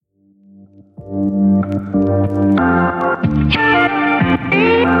And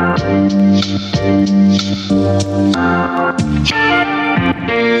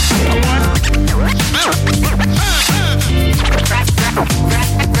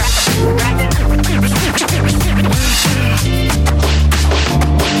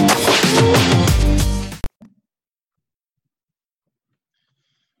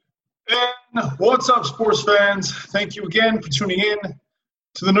what's up, sports fans? Thank you again for tuning in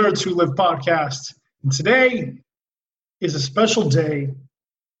to the Nerds Who Live podcast. And today is a special day.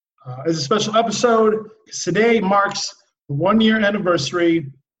 It's a special episode because today marks the 1-year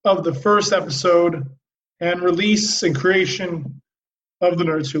anniversary of the first episode and release and creation of the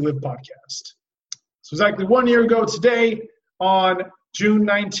Nerds Who Live podcast. So exactly 1 year ago today, on June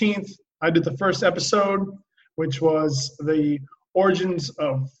 19th, I did the first episode, which was the origins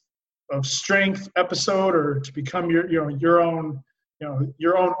of strength episode, or to become your own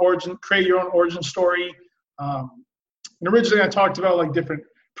origin, create your own origin story. And originally I talked about like different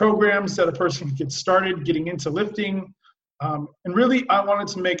programs that a person can get started getting into lifting. And really I wanted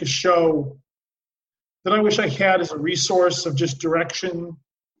to make a show that I wish I had as a resource of just direction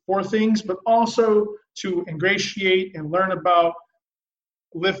for things, but also to ingratiate and learn about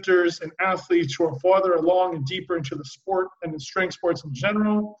lifters and athletes who are farther along and deeper into the sport and the strength sports in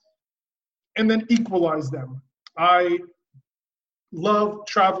general, and then equalize them. I love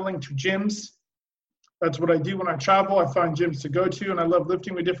traveling to gyms. That's what I do when I travel. I find gyms to go to, and I love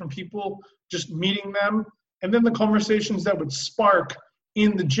lifting with different people, just meeting them. And then the conversations that would spark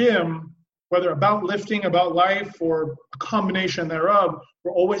in the gym, whether about lifting, about life, or a combination thereof,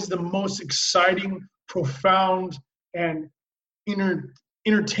 were always the most exciting, profound, and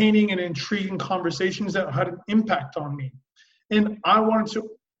entertaining and intriguing conversations that had an impact on me. And I wanted to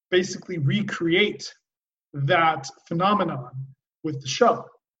basically recreate that phenomenon with the show.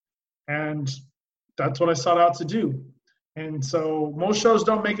 And that's what I sought out to do. And so most shows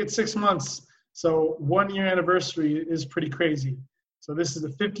don't make it 6 months. So 1 year anniversary is pretty crazy. So this is the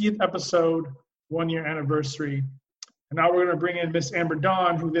 50th episode, 1 year anniversary. And now we're going to bring in Miss Amber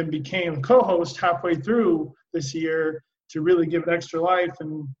Dawn, who then became a co-host halfway through this year to really give it extra life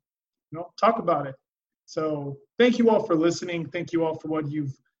and talk about it. So thank you all for listening. Thank you all for what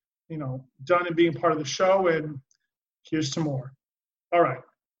you've done and being part of the show, and here's to more. All right.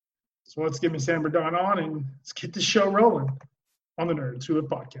 So let's get Miss Amber Dawn on and let's get the show rolling on the Nerds Who Live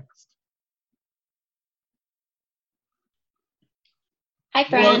podcast. Hi,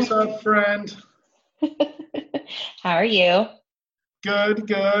 friend. What's up, friend? How are you?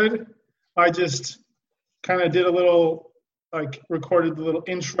 Good. I just kind of did a little, recorded the little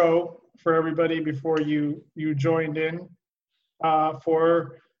intro for everybody before you joined in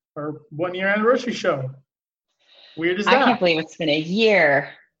for our 1 year anniversary show. Weird as that. I can't believe it's been a year.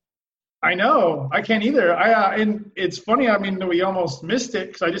 I know. I can't either. And it's funny. I mean, we almost missed it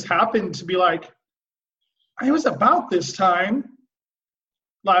because I just happened to be like, it was about this time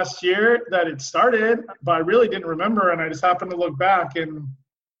last year that it started, but I really didn't remember. And I just happened to look back, and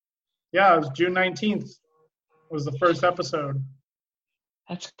yeah, it was June 19th was the first episode.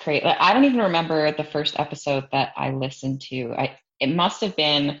 That's great. I don't even remember the first episode that I listened to. It must have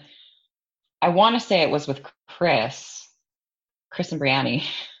been, I want to say it was with Chris and Brianni,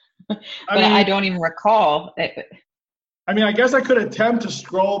 but I don't even recall. I guess I could attempt to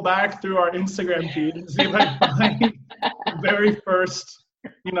scroll back through our Instagram feed and see if I find the very first,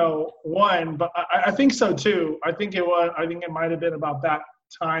 one, but I think so too. I think it might have been about that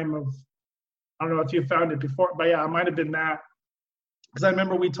time of, I don't know if you found it before, but yeah, it might have been that. Because I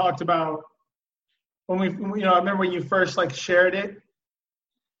remember we talked about I remember when you first shared it.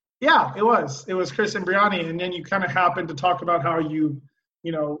 Yeah, it was Chris and Brianni, and then you kind of happened to talk about how you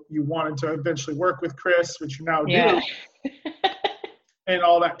wanted to eventually work with Chris, which you now do, and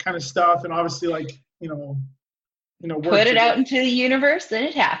all that kind of stuff, and obviously put it out into the universe, and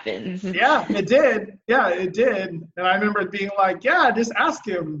it happens. Yeah, it did. And I remember it being like, yeah, just ask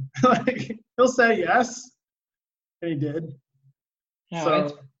him, he'll say yes, and he did.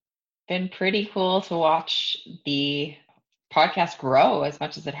 It's been pretty cool to watch the podcast grow as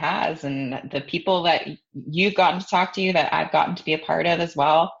much as it has, and the people that you've gotten to talk to, that I've gotten to be a part of as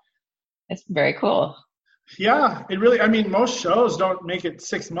well. It's very cool. Yeah, it really, most shows don't make it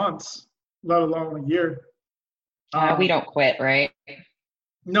 6 months, let alone a year. We don't quit, right?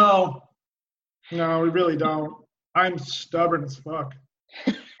 No, we really don't. I'm stubborn as fuck.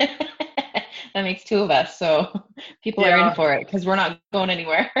 That makes two of us, so people are in for it because we're not going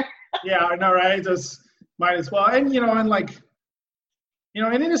anywhere. Yeah, I know, right? Just might as well. And, and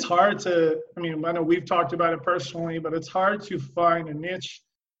it is hard to, I know we've talked about it personally, but it's hard to find a niche,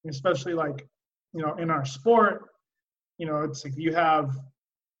 especially in our sport, it's like you have,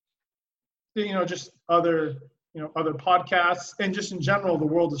 just other, other podcasts, and just in general, the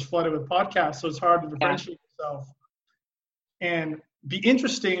world is flooded with podcasts. So it's hard to differentiate yourself and be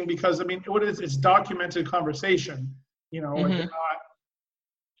interesting because, what is it's documented conversation, like you're not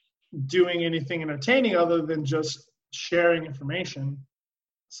doing anything entertaining other than just sharing information.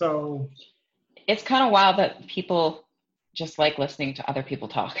 So it's kind of wild that people just like listening to other people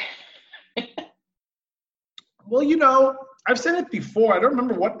talk. Well, I've said it before. I don't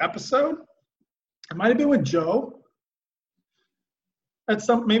remember what episode. It might have been with Joe.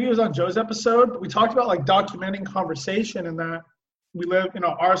 Maybe it was on Joe's episode, but we talked about like documenting conversation, and that we live in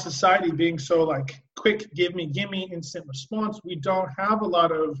our society being so like quick, give me, instant response. We don't have a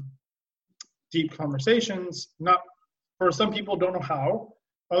lot of deep conversations. Not for some people, don't know how.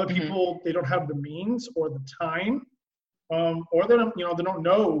 Other people, they don't have the means or the time, or they don't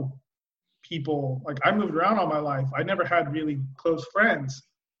know people. Like I moved around all my life. I never had really close friends.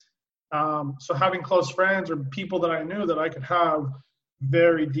 So having close friends or people that I knew that I could have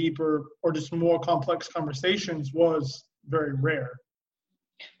very deeper or just more complex conversations was very rare.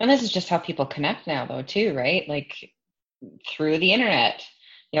 And this is just how people connect now, though, too, right? Like through the internet.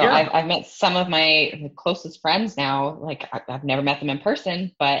 I've met some of my closest friends now. Like I've never met them in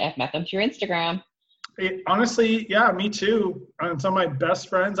person, but I've met them through Instagram. Honestly, yeah, me too. And some of my best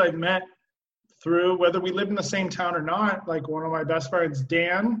friends I've met through, whether we live in the same town or not. Like one of my best friends,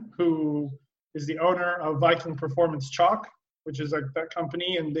 Dan, who is the owner of Viking Performance Chalk, which is like that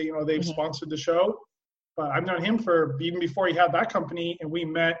company, and they've sponsored the show. But I've known him for even before he had that company, and we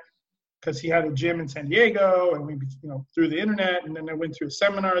met because he had a gym in San Diego, and we, through the internet, and then I went through a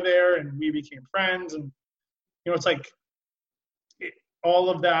seminar there, and we became friends. And it's like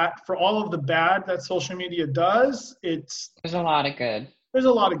all of that, for all of the bad that social media does, there's a lot of good. There's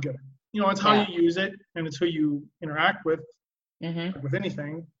a lot of good. It's how you use it, and it's who you interact with, with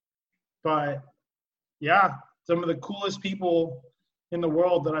anything. But yeah, some of the coolest people in the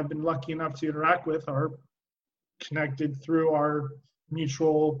world that I've been lucky enough to interact with are connected through our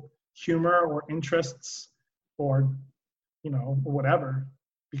mutual humor or interests or, whatever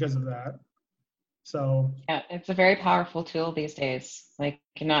because of that. So yeah, it's a very powerful tool these days. Like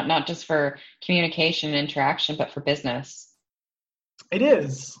not just for communication and interaction, but for business. It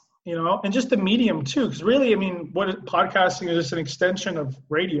is. And just the medium too, because really, podcasting is just an extension of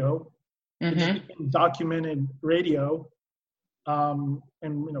radio. It's documented radio, and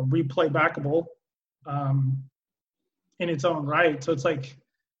replay backable, in its own right. So it's like,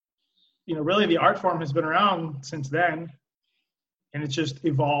 really the art form has been around since then, and it's just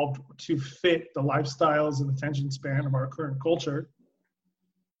evolved to fit the lifestyles and attention span of our current culture,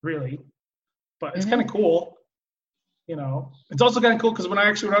 really. But it's kind of cool. It's also kind of cool because when I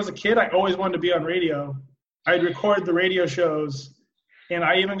was a kid, I always wanted to be on radio. I'd record the radio shows, and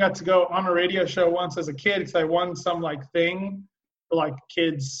I even got to go on a radio show once as a kid because I won some like thing for like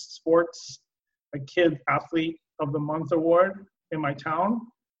kids sports, like kid athlete of the month award in my town,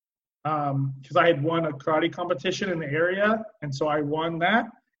 because I had won a karate competition in the area, and so I won that,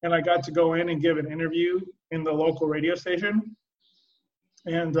 and I got to go in and give an interview in the local radio station,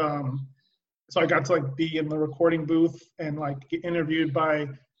 and so I got to like be in the recording booth and like get interviewed by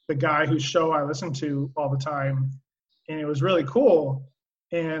the guy whose show I listened to all the time. And it was really cool.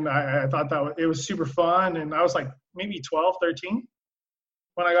 And I thought that it was super fun. And I was like maybe 12, 13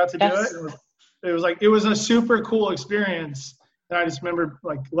 when I got to do it. It was a super cool experience. And I just remember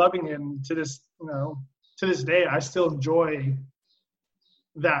like loving it. And to this day, I still enjoy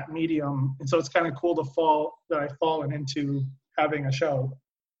that medium. And so it's kind of cool that I've fallen into having a show.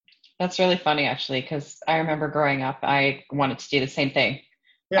 That's really funny, actually, because I remember growing up, I wanted to do the same thing.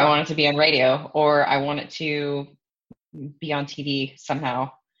 Yeah. I wanted to be on radio, or I wanted to be on TV somehow.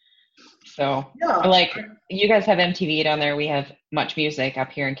 So, like, you guys have MTV down there. We have Much Music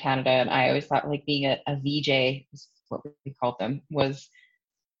up here in Canada, and I always thought like being a VJ, is what we called them, would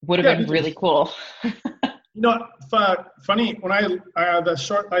have been really cool. Funny, when I had a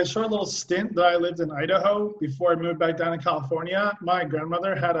short little stint that I lived in Idaho before I moved back down to California. My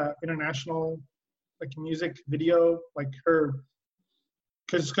grandmother had an international like music video, like her,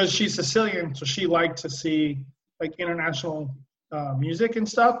 because she's Sicilian, so she liked to see like international music and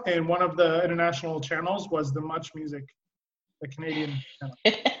stuff. And one of the international channels was the Much Music, the Canadian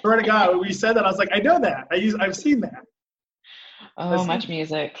channel. Swear to God, when we said that, I was like, I know that. I've seen that. Oh, Much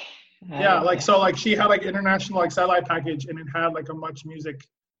Music. Yeah, she had like international like satellite package, and it had like a Much Music,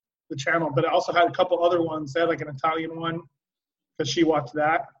 the channel, but it also had a couple other ones. They had like an Italian one because she watched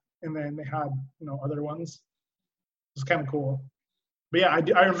that, and then they had other ones. It was kind of cool. But yeah,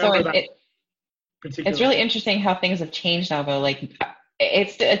 I remember that. It's particularly. really interesting how things have changed now, though. Like,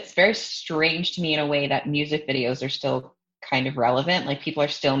 it's very strange to me in a way that music videos are still kind of relevant. Like, people are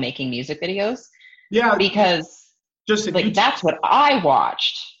still making music videos Yeah, because, just in like, YouTube that's what I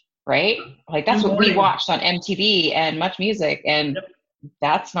watched, right? Like, in that's the what we morning. watched on MTV and Much Music, and Yep.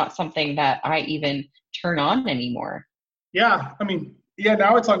 that's not something that I even turn on anymore. Yeah, I mean, yeah,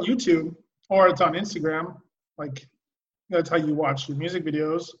 now it's on YouTube or it's on Instagram. Like that's how you watch your music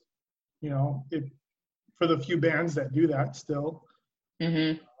videos. You know, it for the few bands that do that still.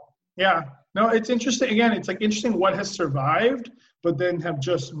 Hmm. Yeah, no, it's interesting. Again, it's like interesting what has survived, but then have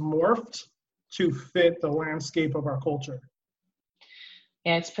just morphed to fit the landscape of our culture.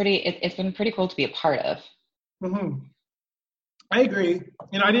 Yeah, it's been pretty cool to be a part of. Hmm. I agree.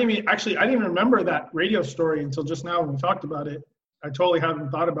 You know, I didn't even remember that radio story until just now when we talked about it. I totally haven't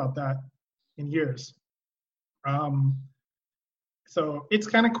thought about that in years. Um, so it's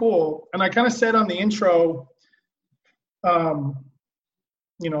kind of cool. And I kind of said on the intro, um,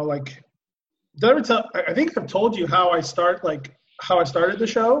 you know, like, did I ever tell? I think I've told you how I started the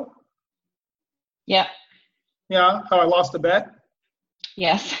show. Yeah. Yeah, how I lost a bet.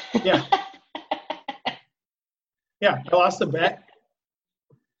 Yes. Yeah, yeah, I lost a bet.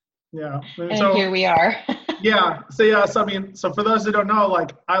 Yeah, and And so here we are. so I mean, so for those that don't know,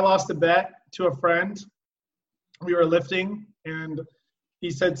 like, I lost a bet to a friend. We were lifting, and he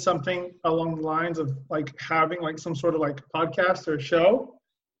said something along the lines of like having like some sort of like podcast or show,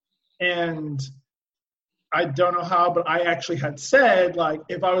 and I don't know how, but I actually had said like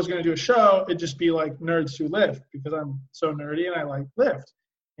if I was going to do a show, it'd just be like Nerds Who Lift because I'm so nerdy and I like lift.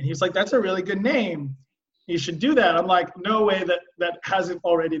 And he's like, "That's a really good name. You should do that." I'm like, "No way that hasn't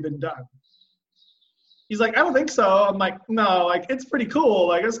already been done." He's like, "I don't think so." I'm like, "No, like it's pretty cool.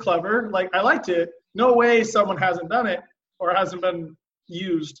 Like it's clever. Like I liked it. No way someone hasn't done it or hasn't been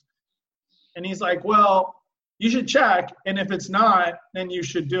used." And he's like, "Well, you should check, and if it's not, then you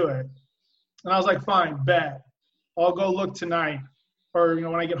should do it." And I was like, "Fine, bet. I'll go look tonight, or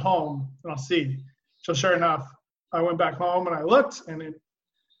when I get home, and I'll see." So sure enough, I went back home and I looked, and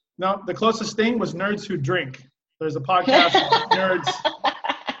no, the closest thing was Nerds Who Drink. There's a podcast, nerds.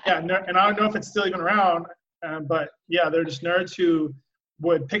 Yeah, and I don't know if it's still even around, but yeah, they're just nerds who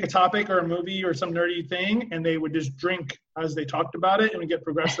would pick a topic or a movie or some nerdy thing, and they would just drink as they talked about it, and would get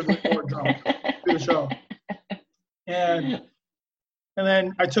progressively more drunk through the show. And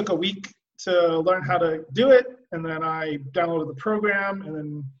then I took a week to learn how to do it, and then I downloaded the program, and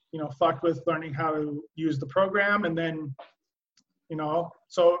then fucked with learning how to use the program, and then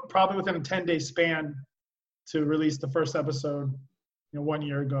so probably within a 10-day span to release the first episode, 1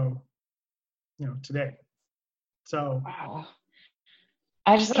 year ago, today. So Wow.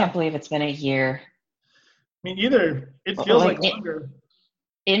 I just yeah, can't believe it's been a year. I mean, either it feels Like like longer.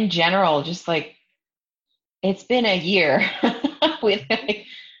 in general, just like it's been a year. With like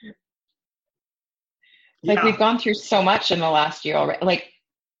we've Yeah, gone through so much in the last year already. Like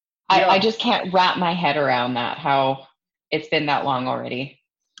I yeah, just can't wrap my head around that, how it's been that long already.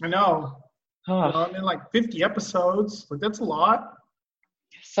 I know. Oh. I'm in like 50 episodes. Like that's a lot.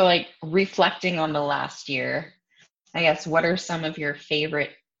 So like reflecting on the last year, I guess what are some of your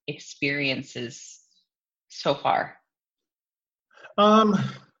favorite experiences so far? Um,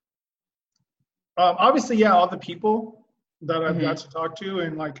 Obviously, yeah, all the people that I've got Hmm. to talk to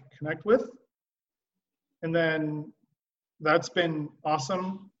and like connect with, and then that's been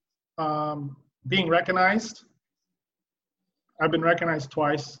awesome. Being recognized. I've been recognized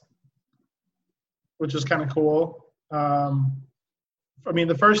twice, which is kind of cool. I mean,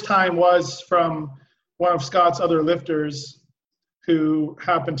 the first time was from one of Scott's other lifters who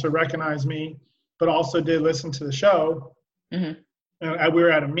happened to recognize me, but also did listen to the show. Hmm. And we were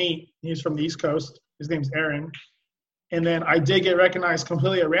at a meet. He's from the East Coast. His name's Aaron. And then I did get recognized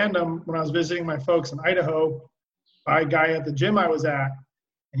completely at random when I was visiting my folks in Idaho by a guy at the gym I was at.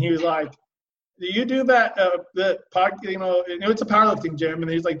 And he was like, "Do you do that, the pod, it's a powerlifting gym."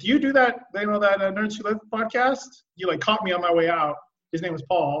 And he's like, "Do you do that, that Nerds Who Live podcast?" He like caught me on my way out. His name was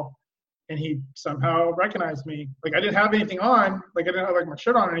Paul. And he somehow recognized me. Like I didn't have anything on, like I didn't have like my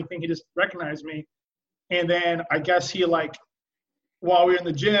shirt on or anything. He just recognized me. And then I guess he like, while we were in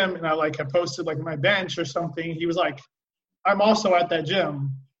the gym and I like had posted like my bench or something, he was like, "I'm also at that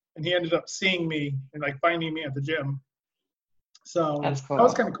gym." And he ended up seeing me and like finding me at the gym. So That's that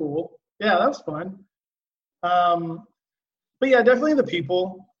was cool. kind of cool. Yeah, that was fun. Um, but yeah, definitely the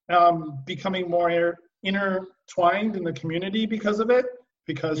people becoming more intertwined in the community because of it,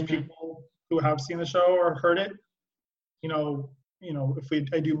 because Hmm. people who have seen the show or heard it, you know,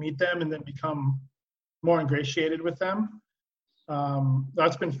 if I do meet them and then become more ingratiated with them.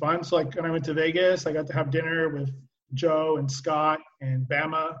 That's been fun. So like when I went to Vegas, I got to have dinner with Joe and Scott and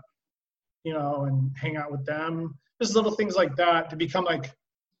Bama, and hang out with them. Just little things like that to become like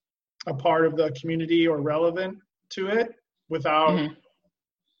a part of the community or relevant to it without, I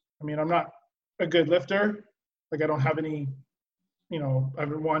mean, I'm not a good lifter. Like I don't have any, I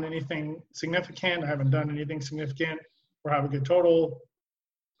haven't won anything significant. I haven't done anything significant or have a good total.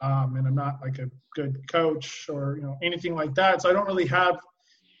 And I'm not like a good coach or, anything like that. So I don't really have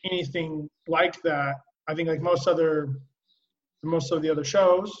anything like that. I think like most of the other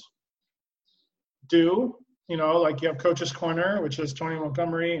shows do, like you have Coach's Corner, which is Tony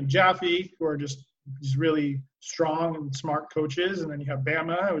Montgomery and Jaffe, who are just really strong and smart coaches. And then you have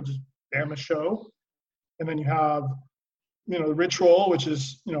Bama, which is Bama's show. And then you have, the Ritual, which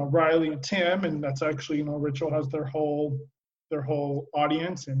is, Riley and Tim. And that's actually, Ritual has their whole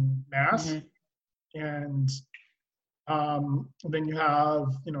audience in Mass. And then you have,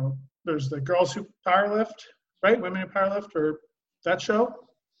 there's the Girls Who Powerlift, right? Women Who Powerlift, or that show.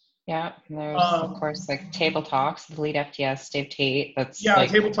 Yeah, and there's of course like Table Talks, the lead FTS, Dave Tate. That's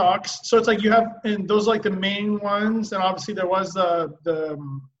Table Talks. So it's like you have, and those are like the main ones. And obviously there was the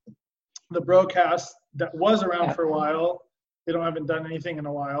broadcast that was around for a while. They haven't done anything in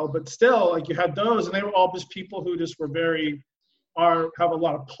a while, but still, like you had those, and they were all just people who just were have a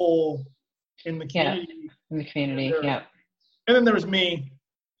lot of pull in the community. In the community, And then there was me,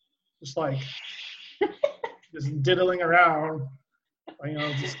 just like just diddling around,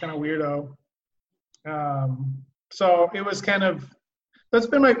 just kind of weirdo. So it was kind of, that's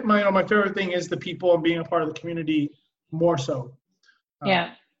been my favorite thing is the people and being a part of the community more so.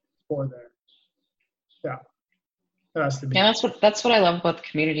 For there. Yeah. That has to be. Yeah, that's what I love about the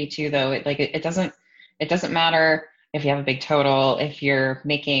community too, though. It doesn't matter if you have a big total, if you're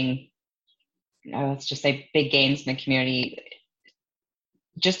making, let's just say big gains in the community,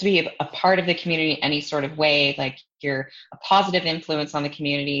 just to be a part of the community in any sort of way, like you're a positive influence on the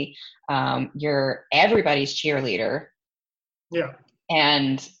community. You're everybody's cheerleader. Yeah.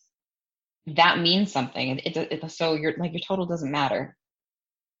 And that means something. So your total doesn't matter.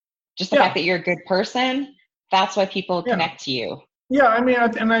 Just the fact that you're a good person, that's why people connect to you. Yeah, I mean,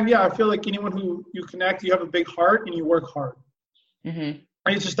 I feel like anyone who you connect, you have a big heart and you work hard. And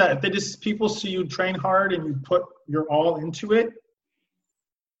it's just that if people see you train hard and you put your all into it,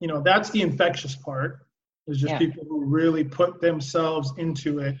 that's the infectious part. Is just people who really put themselves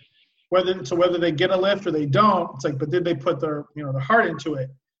into it, whether they get a lift or they don't. It's like, but did they put their their heart into it?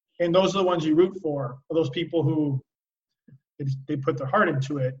 And those are the ones you root for. Are those people who they put their heart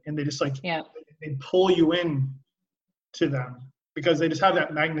into it and they just they pull you in to them because they just have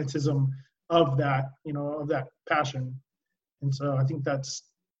that magnetism of that, of that passion. And so I think that's,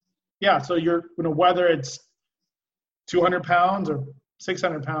 so you're, whether it's 200 pounds or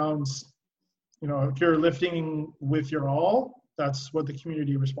 600 pounds, if you're lifting with your all, that's what the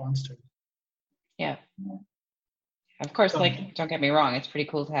community responds to. Yeah. Of course, don't get me wrong. It's pretty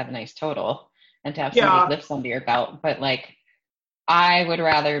cool to have a nice total and to have somebody lifts under your belt, but I would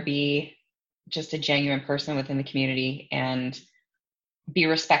rather be just a genuine person within the community and be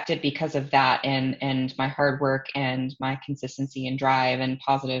respected because of that and my hard work and my consistency and drive and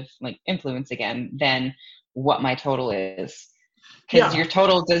positive influence again than what my total is. Because your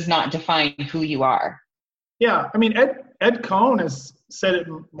total does not define who you are. Yeah. I mean, Ed Cohn has said it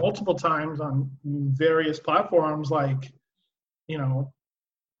multiple times on various platforms,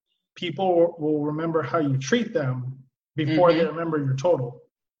 people will remember how you treat them before they remember your total.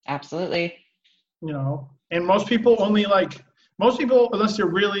 Absolutely. And most people unless you're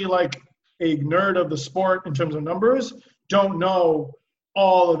really a nerd of the sport in terms of numbers, don't know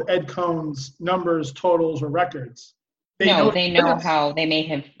all of Ed Cohn's numbers, totals, or records. They know how they made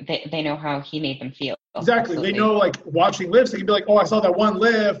him. They know how he made them feel. Exactly. Absolutely. They know watching lifts. They can be like, oh, I saw that one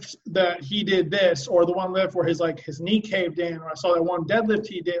lift that he did this, or the one lift where his knee caved in, or I saw that one deadlift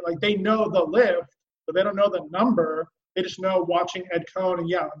he did. They know the lift, but they don't know the number. They just know watching Ed Cohn and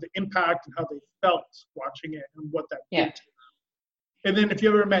the impact and how they felt watching it and what that did to them. And then if you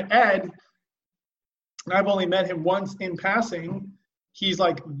ever met Ed, and I've only met him once in passing, he's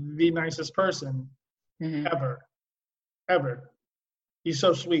the nicest person ever. He's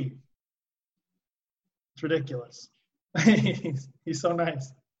so sweet. It's ridiculous. he's so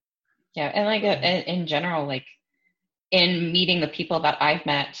nice. Yeah, and in general, in meeting the people that I've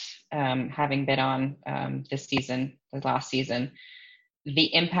met, having been on this season, the last season,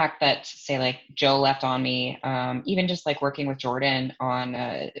 the impact that say Joe left on me, even just working with Jordan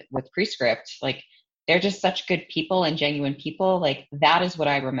on with Prescript, they're just such good people and genuine people. That is what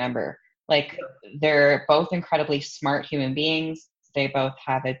I remember. Like, they're both incredibly smart human beings. They both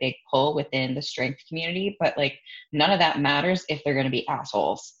have a big pull within the strength community, but like none of that matters if they're going to be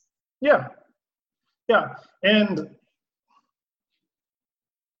assholes. Yeah. Yeah. And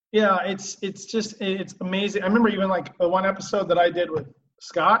yeah, it's amazing. I remember even like the one episode that I did with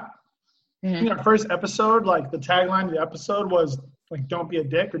Scott. Mm-hmm. Our first episode, like the tagline of the episode was like, "Don't be a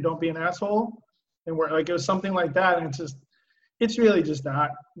dick" or "Don't be an asshole," and we're like, it was something like that. And it's really just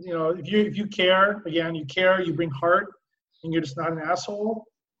that. If you care, again, you care, you bring heart, and you're just not an asshole.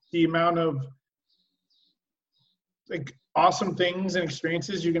 The amount of like awesome things and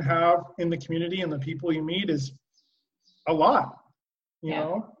experiences you can have in the community and the people you meet is a lot. You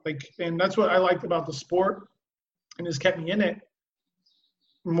know, like, and that's what I liked about the sport, and has kept me in it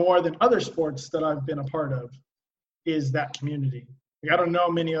more than other sports that I've been a part of, is that community. Like, I don't know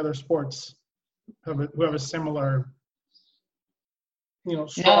many other sports who have a similar,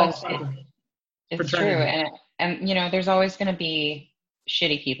 strong it's true. And there's always going to be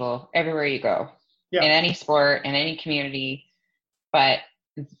shitty people everywhere you go, in any sport, in any community, but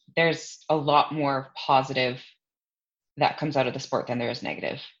there's a lot more positive that comes out of the sport than there is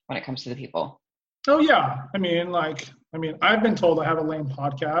negative when it comes to the people. Oh yeah. I mean, I've been told I have a lame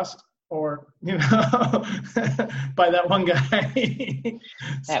podcast, or, by that one guy.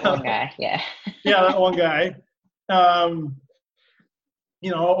 One guy. Yeah. Yeah. That one guy. But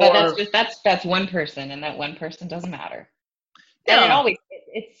that's one person, and that one person doesn't matter. Yeah. And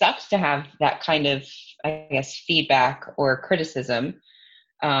it sucks to have that kind of, I guess, feedback or criticism.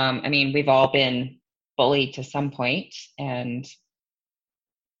 I mean, we've all been bullied to some point, and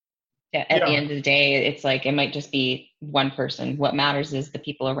at the end of the day, it's like, it might just be one person. What matters is the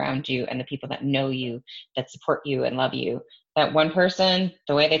people around you and the people that know you, that support you and love you. That one person,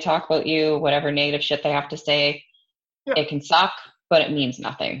 the way they talk about you, whatever negative shit they have to say, it can suck, but it means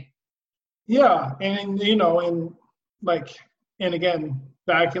nothing. Yeah. And, and again,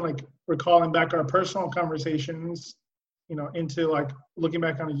 back in like recalling back our personal conversations, into like looking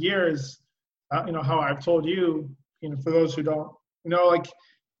back on the years, how I've told you, for those who don't,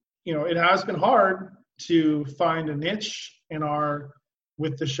 it has been hard to find a niche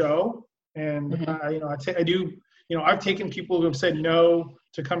with the show. And, I've taken people who have said no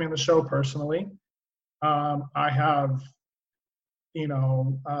to coming on the show personally. I have,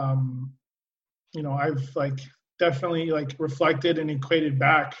 I've like definitely like reflected and equated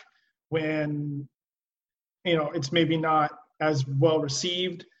back when, it's maybe not as well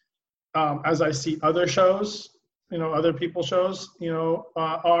received as I see other shows, other people's shows,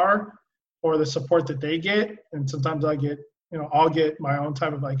 are, or the support that they get. And sometimes I get, I'll get my own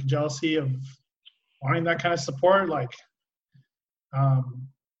type of like jealousy of wanting that kind of support, like, or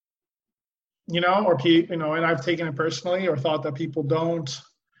and I've taken it personally, or thought that people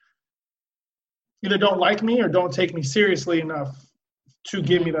either don't like me or don't take me seriously enough to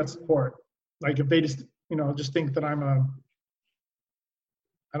give me that support. Like, if they just, just think that I'm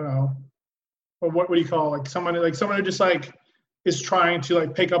I don't know, or what do you call, like someone who just like is trying to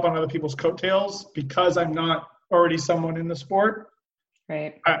like pick up on other people's coattails because I'm not already someone in the sport.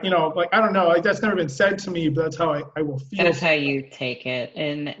 Right. I don't know, like that's never been said to me, but that's how I will feel. That's how you take it.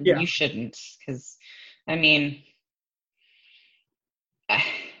 And you shouldn't, because I mean,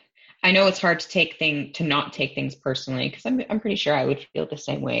 I know it's hard to not take things personally, because I'm pretty sure I would feel the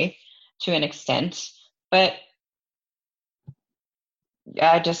same way to an extent, but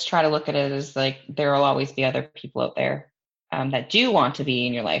I just try to look at it as like, there will always be other people out there that do want to be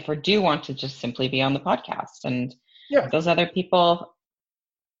in your life, or do want to just simply be on the podcast. And those other people,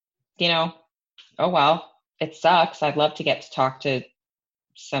 oh well, it sucks. I'd love to get to talk to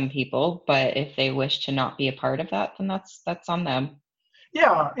some people, but if they wish to not be a part of that, then that's on them.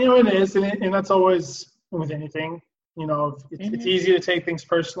 Yeah, it is, and that's always with anything. It's easy to take things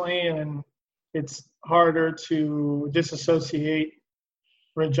personally, and it's harder to disassociate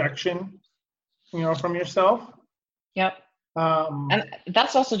rejection, from yourself. Yep. And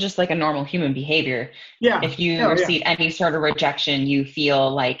that's also just like a normal human behavior. Yeah. If you receive any sort of rejection, you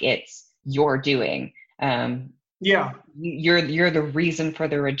feel like it's your doing. You're the reason for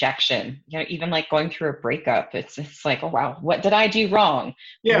the rejection. Even like going through a breakup, it's like, oh wow, what did I do wrong?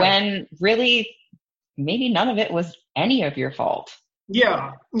 When really maybe none of it was any of your fault.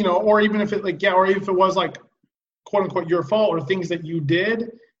 Or even if or if it was like quote unquote your fault, or things that you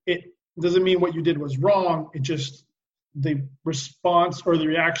did, it doesn't mean what you did was wrong. It just, the response or the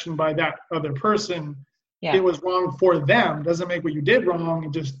reaction by that other person, it was wrong for them. Doesn't make what you did wrong.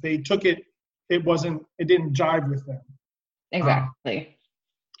 It just, they took it. It didn't jive with them. Exactly.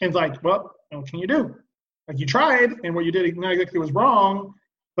 And it's like, well, what can you do? Like, you tried, and what you did not exactly was wrong.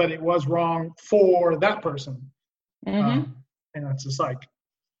 but it was wrong for that person. Mm-hmm. And it's just like,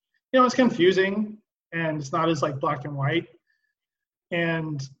 you know, it's confusing and it's not as like black and white.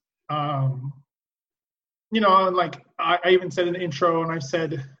 And, you know, and like I even said in the intro, and I've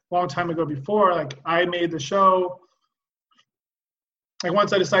said a long time ago before, like I made the show. Like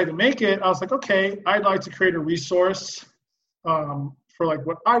once I decided to make it, I was like, okay, I'd like to create a resource for like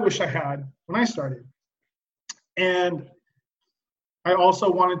what I wish I had when I started. And I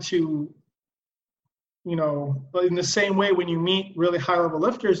also wanted to, you know, in the same way when you meet really high level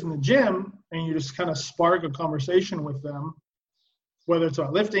lifters in the gym and you just kind of spark a conversation with them, whether it's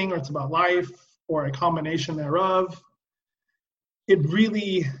about lifting or it's about life or a combination thereof, it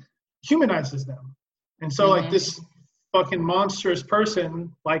really humanizes them. And so like this fucking monstrous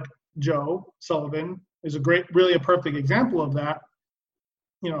person like Joe Sullivan is really a perfect example of that.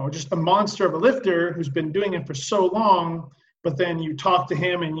 You know, just a monster of a lifter who's been doing it for so long, but then you talk to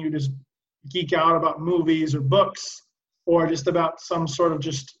him and you just geek out about movies or books or just about some sort of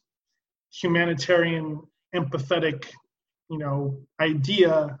just humanitarian, empathetic, you know,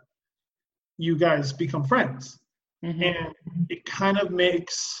 idea, you guys become friends. And it kind of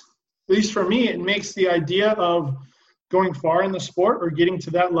makes, at least for me, it makes the idea of going far in the sport or getting to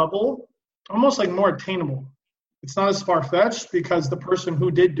that level almost like more attainable. It's not as far-fetched because the person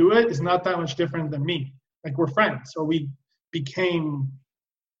who did do it is not that much different than me. Like we're friends, or we became,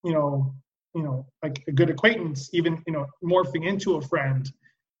 you know, like a good acquaintance, even, you know, morphing into a friend.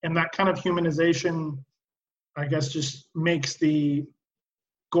 And that kind of humanization, I guess, just makes the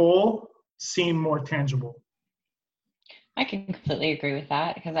goal seem more tangible. I can completely agree with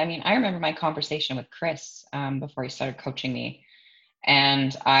that because I mean, I remember my conversation with Chris before he started coaching me,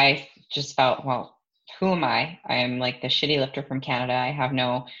 and I just felt, well, who am I? I'm like the shitty lifter from Canada.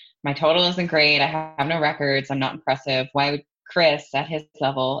 My total isn't great. I have no records. I'm not impressive. Why would Chris at his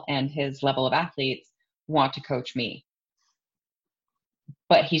level and his level of athletes want to coach me?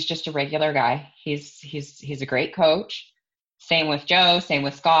 But he's just a regular guy. He's a great coach. Same with Joe, same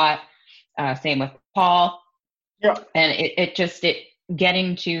with Scott, same with Paul. Yeah. And it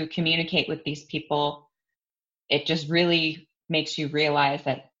getting to communicate with these people, it just really makes you realize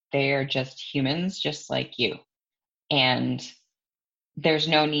that they're just humans, just like you. And there's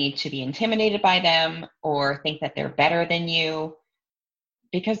no need to be intimidated by them or think that they're better than you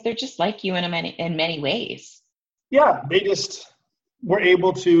because they're just like you in many ways. Yeah, they just were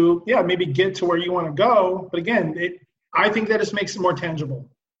able to, maybe get to where you want to go. But again, I think that just makes it more tangible.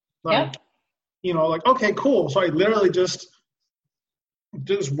 Like, you know, like, okay, cool. So I literally just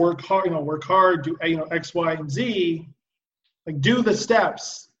work hard, do, you know, X, Y, and Z, like do the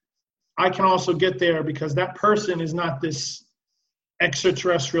steps. I can also get there because that person is not this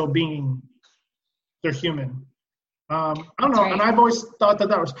extraterrestrial being. They're human. I don't know. Right. And I've always thought that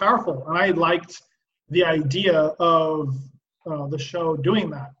was powerful. And I liked the idea of the show doing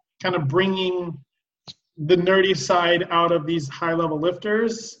that, kind of bringing the nerdy side out of these high level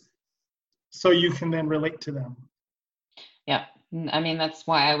lifters so you can then relate to them. Yeah. I mean, that's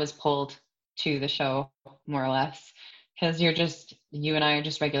why I was pulled to the show more or less, because you and I are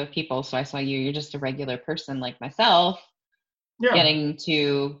just regular people. So I saw you're just a regular person like myself, getting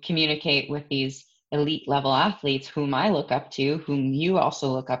to communicate with these elite level athletes whom I look up to, whom you also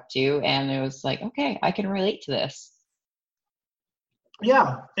look up to. And it was like, okay, I can relate to this.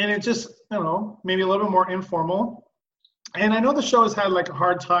 Yeah. And it just, you know, maybe a little bit more informal. And I know the show has had like a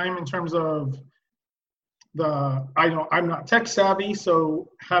hard time in terms of I'm not tech savvy, so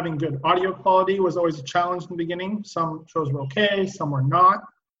having good audio quality was always a challenge in the beginning. Some shows were okay, some were not,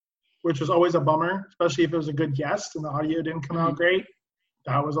 which was always a bummer, especially if it was a good guest and the audio didn't come out great.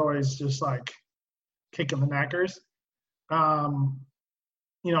 That was always just like kicking the knackers.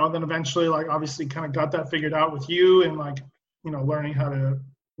 You know, then eventually, like, obviously kind of got that figured out with you and, like, you know, learning how to,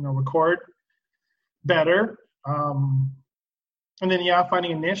 you know, record better. And then,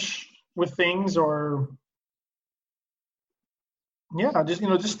 finding a niche with things or,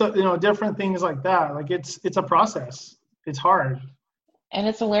 different things like that. Like, it's a process. It's hard. And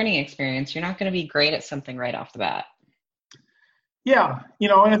it's a learning experience. You're not going to be great at something right off the bat. Yeah. You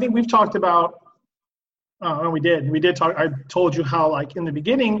know, and I think we've talked about, we did talk. I told you how, like, in the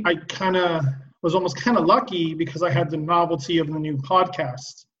beginning, I was almost kind of lucky because I had the novelty of the new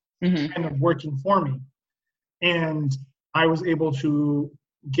podcast kind of working for me. And I was able to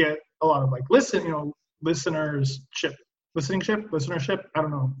get a lot of, like, listenership. I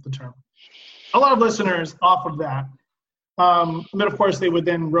don't know the term. A lot of listeners off of that. But of course they would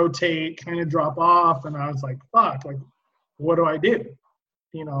then rotate, kind of drop off. And I was like, fuck, like, what do I do?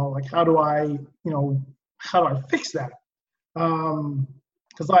 You know, like, how do I fix that?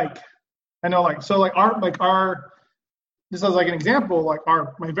 Because Because like, I know like, so like our, this is like an example, like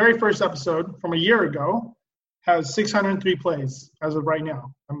my very first episode from a year ago has 603 plays as of right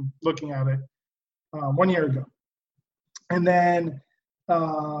now. I'm looking at it 1 year ago. And then,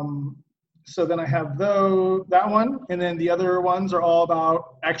 so then I have that one. And then the other ones are all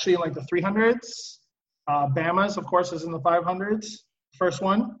about actually in like the 300s. Bama's, of course, is in the 500s, first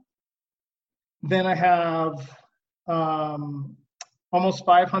one. Then I have almost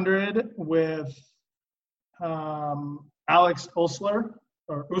 500 with Alex Uslar,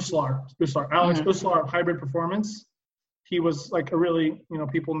 Alex Uslar of Hybrid Performance. He was like a really,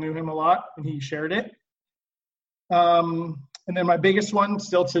 people knew him a lot, and he shared it. And then my biggest one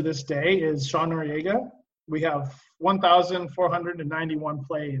still to this day is Sean Noriega. We have 1,491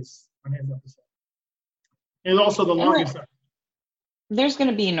 plays on his episode. It's also the longest. There's going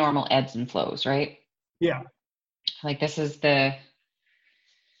to be normal ebbs and flows, right? Yeah. Like this is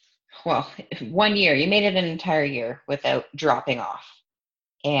 1 year. You made it an entire year without dropping off.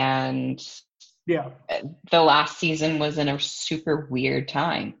 And yeah, the last season was in a super weird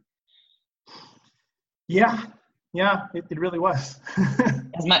time. Yeah, it really was.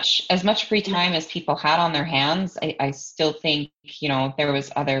 as much free time as people had on their hands, I still think, there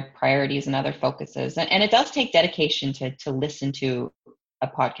was other priorities and other focuses. And it does take dedication to listen to a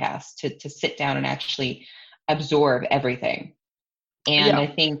podcast, to sit down and actually absorb everything. And I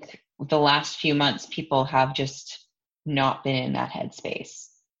think the last few months, people have just not been in that headspace.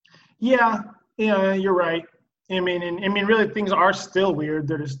 Yeah, you're right. I mean, really, things are still weird.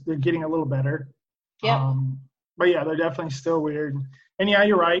 They're getting a little better. Yeah. But yeah, they're definitely still weird. And yeah,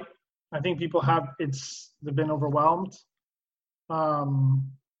 you're right. I think people they've been overwhelmed.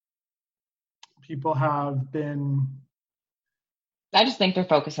 People have been. I just think their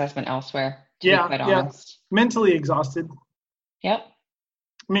focus has been elsewhere, to be quite honest. Mentally exhausted. Yep.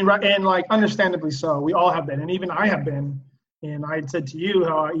 I mean, right, and like understandably so. We all have been, and even I have been. And I had said to you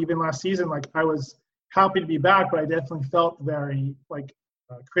how even last season, like I was happy to be back, but I definitely felt very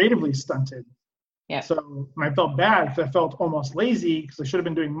creatively stunted. Yeah. So I felt bad because I felt almost lazy because I should have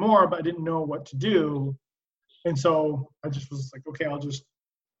been doing more, but I didn't know what to do. And so I just was like, okay, I'll just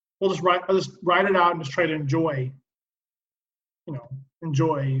ride it out and just try to enjoy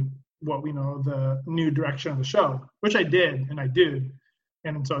what we know, the new direction of the show, which I did and I did.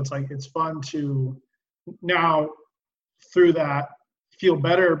 And so it's fun to now through that feel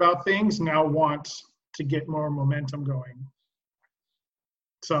better about things, now want to get more momentum going.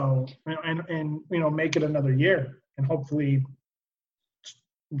 So, and make it another year and hopefully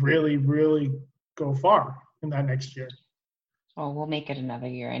really, really go far in that next year. Oh, we'll make it another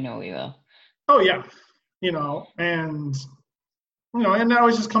year. I know we will. Oh yeah. And that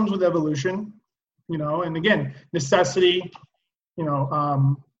always just comes with evolution, and again, necessity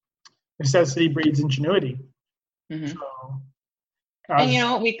breeds ingenuity. Mm-hmm. So,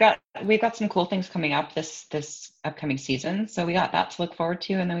 and we've got some cool things coming up this upcoming season. So we got that to look forward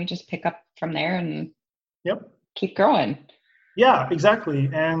to, and then we just pick up from there and keep growing. Yeah, exactly.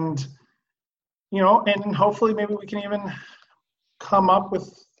 And and hopefully maybe we can even come up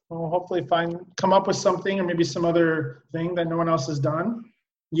with something, or maybe some other thing that no one else has done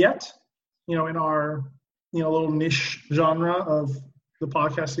yet, in our little niche genre of the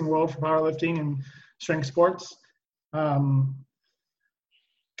podcasting world for powerlifting and strength sports.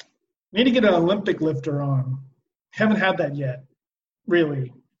 Need to get an Olympic lifter on. Haven't had that yet,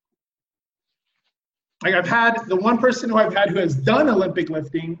 really. Like I've had the one person who has done Olympic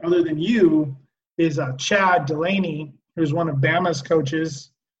lifting other than you is Chad Delaney, who's one of Bama's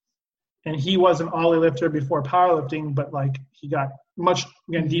coaches, and he was an Ollie lifter before powerlifting, but he got much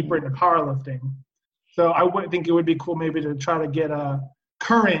deeper into powerlifting. So I would think it would be cool maybe to try to get a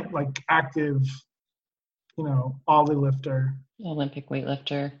current active, Ollie lifter, Olympic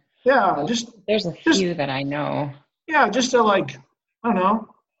weightlifter. Yeah, there's a few that I know. Yeah, just to I don't know,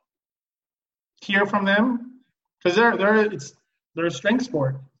 hear from them, because they're a strength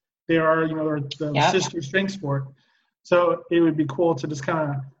sport. They are they're the sister strength sport. So it would be cool to just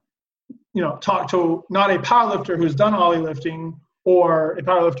kind of talk to not a powerlifter who's done Ollie lifting, or a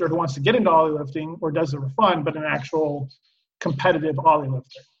powerlifter who wants to get into Ollie lifting or does it for fun, but an actual competitive Ollie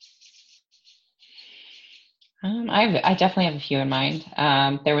lifter. I definitely have a few in mind.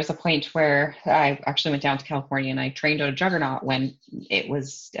 There was a point where I actually went down to California and I trained at a Juggernaut when it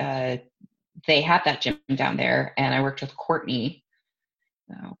was, they had that gym down there, and I worked with Courtney.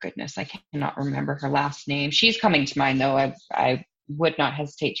 Oh goodness, I cannot remember her last name. She's coming to mind though. I would not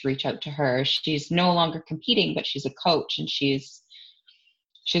hesitate to reach out to her. She's no longer competing, but she's a coach, and she's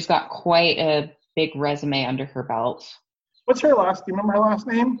got quite a big resume under her belt. What's her last? Do you remember her last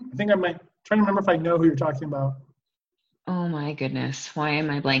name? I think I might try to remember if I know who you're talking about. Oh my goodness. Why am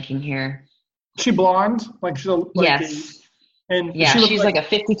I blanking here? Is she blonde? Like she's Yes. and Yeah, she looks she's like a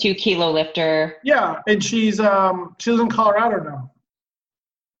 52 kilo lifter. yeah, and she lives in Colorado now.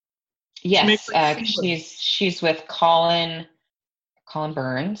 She makes Yes, like seaweed. she's with Colin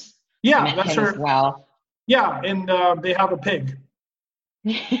Burns. I Yeah, met that's him as her. well. Yeah, and they have a pig.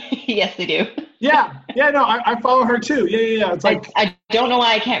 Yes, they do. Yeah, no, I follow her too. Yeah. It's like I don't know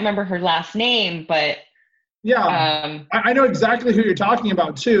why I can't remember her last name, but yeah, um, I know exactly who you're talking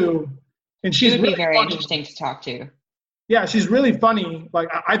about too, and she she's would be really very funny. interesting to talk to. Yeah, she's really funny. Like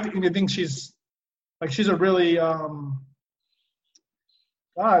I think she's a really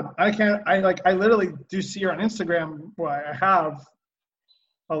God, I can't I literally do see her on Instagram. Well, I have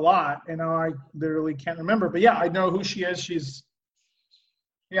a lot, and now I literally can't remember. But yeah, I know who she is. She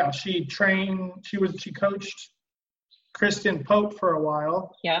coached Kristen Pope for a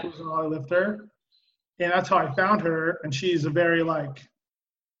while, Yeah. who's an Ollie lifter, and that's how I found her. And she's a very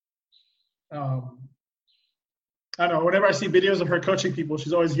um, I don't know. Whenever I see videos of her coaching people,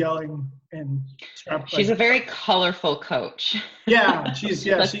 she's always yelling and She's a very colorful coach. yeah, Let's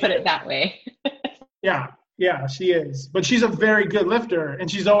she put it is. that way. Yeah, she is. But she's a very good lifter, and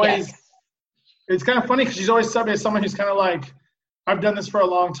she's Yes. always. It's kind of funny because she's always subbing as someone who's kind of like, I've done this for a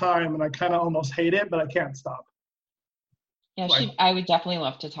long time, and I kind of almost hate it, but I can't stop. Yeah, Like, I would definitely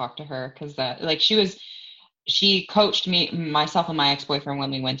love to talk to her because she coached myself and my ex-boyfriend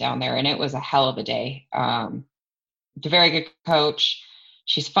when we went down there, and it was a hell of a day. A very good coach.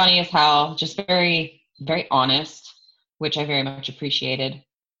 She's funny as hell, just very, very honest, which I very much appreciated.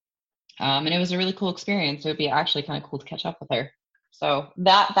 And it was a really cool experience. It would be actually kind of cool to catch up with her. So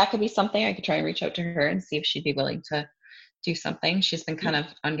that could be something. I could try and reach out to her and see if she'd be willing to do something. She's been kind of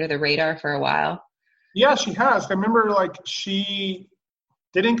under the radar for a while. yeah, she has. I remember like she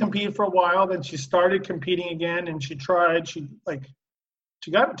didn't compete for a while, then she started competing again, and she tried. She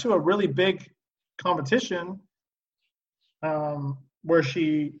got into a really big competition where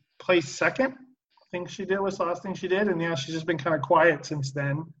she placed second. I think she did was the last thing she did, and yeah, she's just been kind of quiet since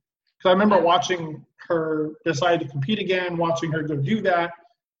then. Because I remember Yeah. watching her decide to compete again, watching her go do that,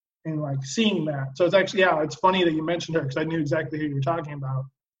 and like seeing that. So it's actually it's funny that you mentioned her because I knew exactly who you were talking about.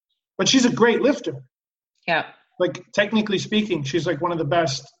 But she's a great lifter. Yeah. Like technically speaking, she's like one of the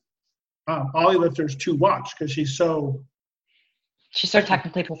best Ollie lifters to watch because she's so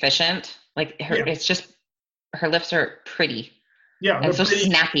technically proficient. Like yeah it's just her lifts are pretty yeah and they're so pretty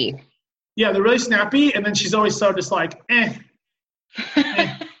snappy. yeah they're really snappy, and then she's always so just like eh.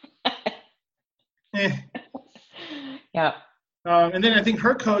 Yeah. And then I think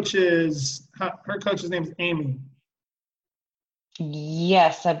her coach's name is Amy.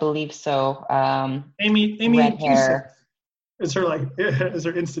 Yes, I believe so. Amy Red Two Cents hair. is her is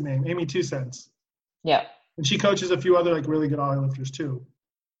her Insta name. Amy 2 Cents. Yeah. And she coaches a few other like really good Ollie lifters too.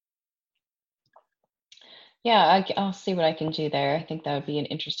 Yeah, I'll see what I can do there. I think that would be an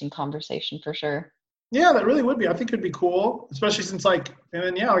interesting conversation for sure. Yeah, that really would be. I think it'd be cool, especially since like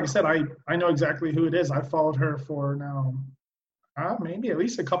like I said, I know exactly who it is. I followed her for now maybe at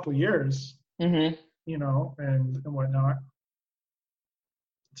least a couple years, Mm-hmm. And whatnot.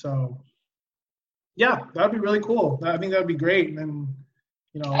 So yeah, that'd be really cool. I think that'd be great. And then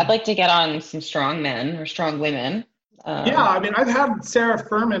I'd like to get on some strong men or strong women. yeah, I mean, I've had Sarah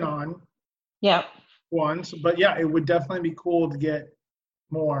Furman on Yeah. once, but yeah, it would definitely be cool to get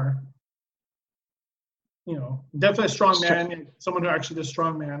more. Definitely a strong man, someone who actually does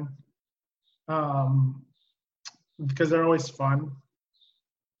strong man, because they're always fun.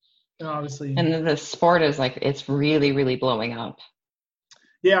 And obviously, And the sport is it's really, really blowing up.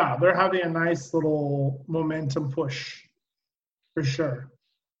 yeah, they're having a nice little momentum push for sure.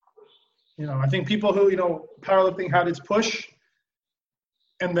 I think people who, powerlifting had its push,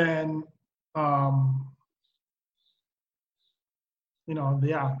 and then,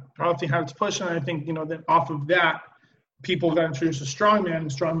 powerlifting had its push, and I think, then off of that, people got introduced to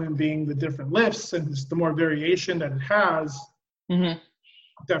strongman being the different lifts and the more variation that it has, Mm-hmm.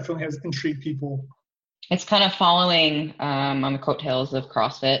 definitely has intrigued people. It's kind of following on the coattails of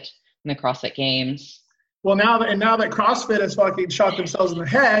CrossFit and the CrossFit Games. Well, now that CrossFit has fucking shot themselves in the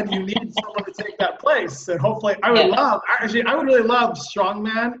head, you need someone to take that place. And hopefully, I would really love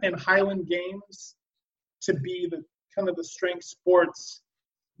strongman and Highland Games to be the kind of the strength sports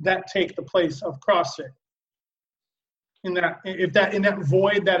that take the place of CrossFit. In that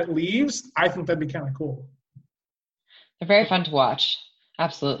void that it leaves, I think that'd be kind of cool. They're very fun to watch.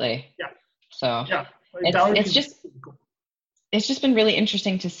 Absolutely. Yeah. So yeah, it's just been really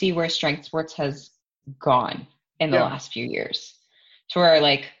interesting to see where strength sports has gone. in the last few years, to where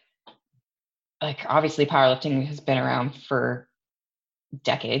like obviously powerlifting has been around for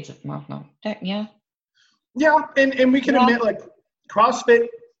decades. Well, no, yeah. Yeah, and we can admit, like, CrossFit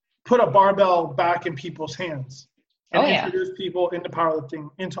put a barbell back in people's hands and introduced people into powerlifting,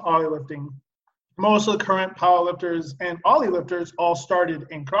 into ollie lifting. Most of the current powerlifters and ollie lifters all started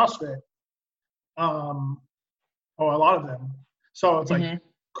in CrossFit. Or a lot of them. So it's like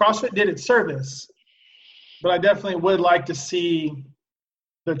CrossFit did its service, but I definitely would like to see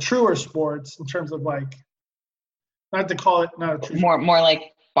the truer sports in terms of like, not to call it not a true more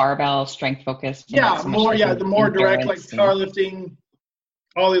like barbell strength focused. Yeah, more the more direct, like powerlifting,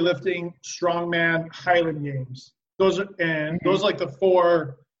 ollie lifting, strongman, Highland Games. Those are those are like the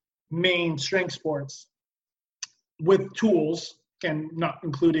 4 main strength sports with tools, and not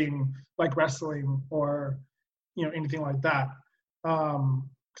including like wrestling or anything like that.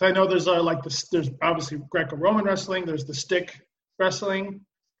 Because I know there's there's obviously Greco-Roman wrestling. There's the stick wrestling.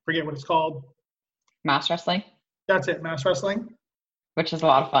 Forget what it's called. Mass wrestling. That's it, mass wrestling. Which is a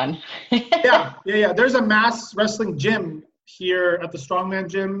lot of fun. Yeah. There's a mass wrestling gym here at the Strongman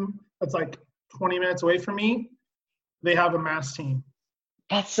gym that's like 20 minutes away from me. They have a mass team.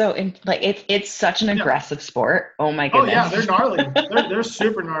 That's so it's such an aggressive sport. Oh my goodness. Oh yeah, they're gnarly. they're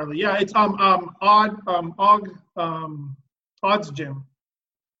super gnarly. Yeah, it's Odd's gym.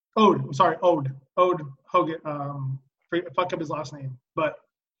 Ode Hogan. Fuck up his last name, but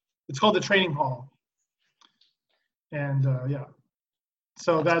it's called the Training Hall. And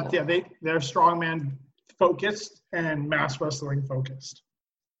so that's cool. They're strongman focused and mass wrestling focused.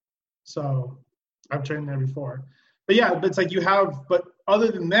 So I've trained there before. But it's like but other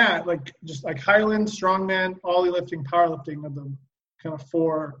than that, like just like Highland, strongman, ollie lifting, powerlifting are the kind of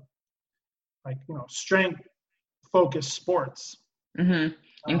 4, like, strength focused sports. And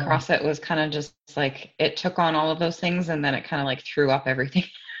CrossFit was kind of just like, it took on all of those things and then it kind of like threw up everything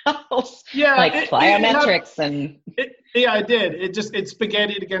else. Yeah. Like plyometrics it did. It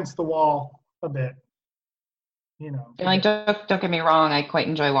spaghettied against the wall a bit. And like, don't get me wrong, I quite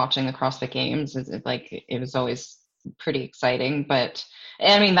enjoy watching the CrossFit Games. It was always pretty exciting, but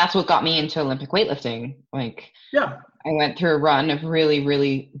I mean, that's what got me into Olympic weightlifting. Like, I went through a run of really,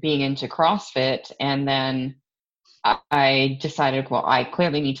 really being into CrossFit, and then I decided, well, I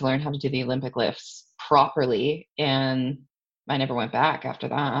clearly need to learn how to do the Olympic lifts properly, and I never went back after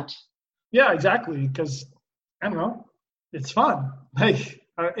that. Yeah, exactly, because I don't know, it's fun. Like,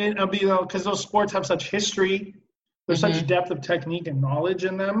 because those sports have such history, there's such depth of technique and knowledge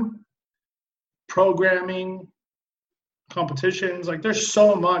in them, programming, competitions, like there's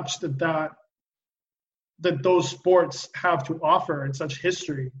so much that those sports have to offer. It's such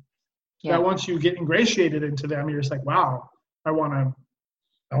history that once you get ingratiated into them, you're just like, wow, I want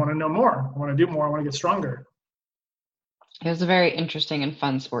to know more. I want to do more. I want to get stronger. It was a very interesting and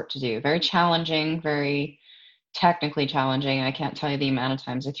fun sport to do. Very challenging, very technically challenging. I can't tell you the amount of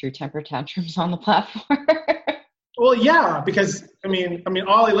times I threw temper tantrums on the platform. Well, yeah, because I mean,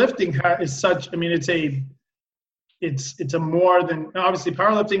 ollie lifting is such. I mean, it's a more than, obviously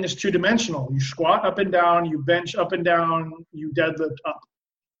powerlifting is 2-dimensional. You squat up and down, you bench up and down, you deadlift up.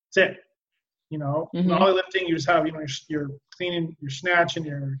 That's it. In ollie lifting, you just have your clean, your snatch, and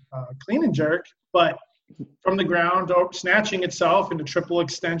your clean and jerk, but from the ground, snatching itself into triple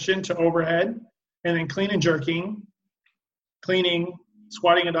extension to overhead, and then clean and jerking, cleaning,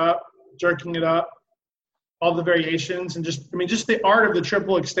 squatting it up, jerking it up, all the variations, and just the art of the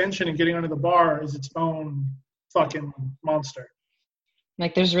triple extension and getting under the bar is its own fucking monster.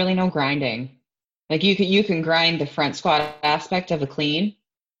 Like, there's really no grinding. Like, you can grind the front squat aspect of a clean.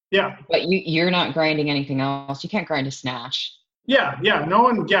 Yeah. But you're not grinding anything else. You can't grind a snatch. Yeah. No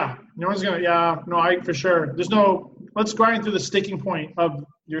one's gonna. I for sure. Let's grind through the sticking point of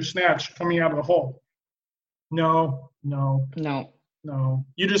your snatch coming out of the hole. No.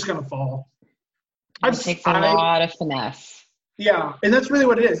 You're just gonna fall. It takes a lot of finesse. Yeah, and that's really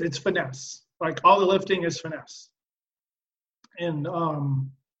what it is. It's finesse. Like, all the lifting is finesse. And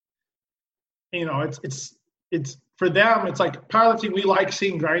it's for them, it's like powerlifting, we like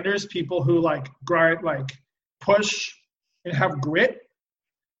seeing grinders, people who like grind, like push and have grit.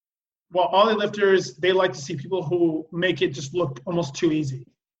 While ollie lifters, they like to see people who make it just look almost too easy.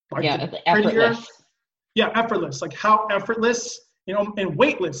 Like, effortless. Yeah, effortless. Like, how effortless, and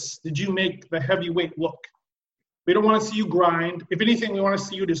weightless did you make the heavyweight look? We don't want to see you grind. If anything, we want to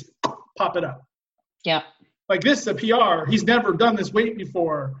see you just pop it up. Yeah. Like, this is a PR. He's never done this weight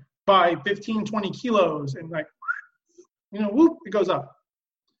before by 15, 20 kilos. And like, whoop, it goes up.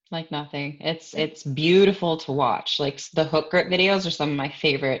 Like nothing. It's beautiful to watch. Like, the hook grip videos are some of my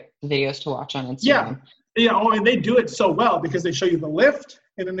favorite videos to watch on Instagram. and they do it so well because they show you the lift,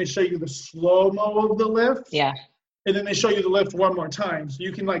 and then they show you the slow-mo of the lift. Yeah. And then they show you the lift one more time. So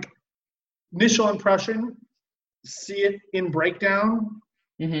you can, like, initial impression, see it in breakdown,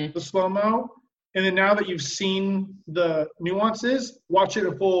 the slow-mo. And then now that you've seen the nuances, watch it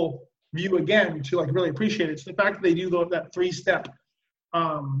a full view again to, like, really appreciate it. So the fact that they do that 3-step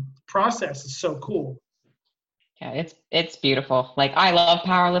process is so cool. Yeah, it's beautiful. Like, I love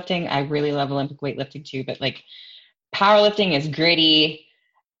powerlifting. I really love Olympic weightlifting too, but, like, powerlifting is gritty,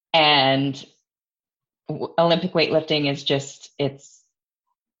 and Olympic weightlifting is just, it's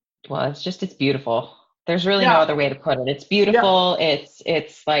beautiful. There's really no other way to put it. It's beautiful. Yeah.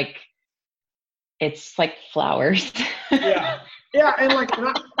 It's like flowers. Yeah. And like,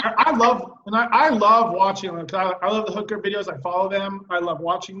 I love watching them. I love the hooker videos. I follow them. I love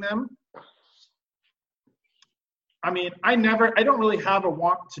watching them. I mean, I don't really have a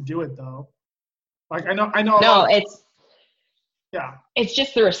want to do it though. Like, I know. No, it's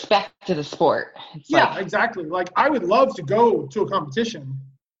just the respect to the sport. Exactly. Like, I would love to go to a competition.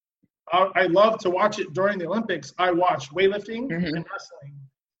 I love to watch it during the Olympics. I watch weightlifting and wrestling.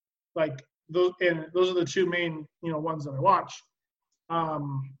 Like, those are the two main, ones that I watch.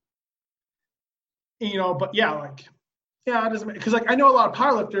 It doesn't, because, like, I know a lot of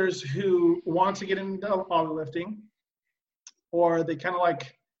powerlifters who want to get into powerlifting, or they kind of,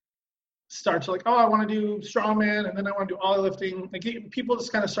 like, start to, like, oh, I want to do strongman, and then I want to do ollie lifting. Like, people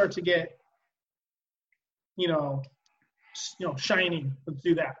just kind of start to get, shiny. Let's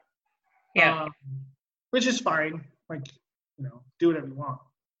do that. Yeah. Which is fine. Like, do whatever you want.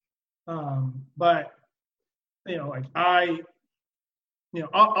 But, like,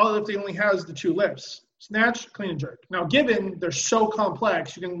 ollie lifting only has the 2 lifts: snatch, clean, and jerk. Now, given they're so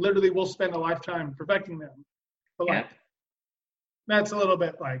complex, we'll spend a lifetime perfecting them. But, like, that's a little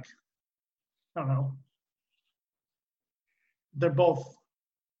bit, like, I don't know. They're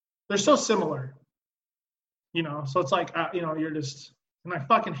so similar, so it's like, you're just, and I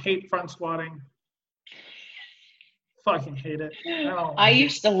fucking hate front squatting. Fucking hate it. I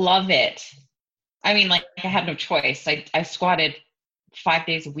used to love it. I mean, like, I had no choice. I squatted 5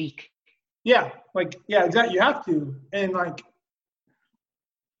 days a week. Yeah. Like, yeah, exactly. You have to. And, like,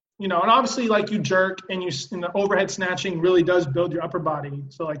 and obviously, like, you jerk and the overhead snatching really does build your upper body.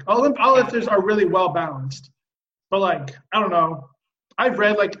 So, like, all lifters are really well balanced. But, like, I don't know. I've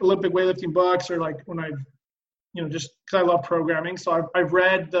read, like, Olympic weightlifting books, or, like, when I've, just because I love programming. So I've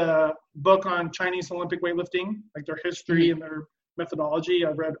read the book on Chinese Olympic weightlifting, like, their history and their methodology.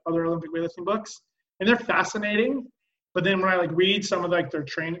 I've read other Olympic weightlifting books, and they're fascinating. But then when I, like, read some of, like, their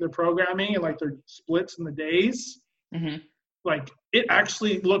programming and, like, their splits in the days, like, it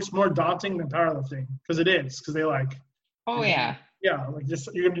actually looks more daunting than powerlifting, because they, like, like, just,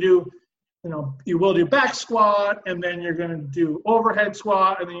 you're going to do, you will do back squat, and then you're going to do overhead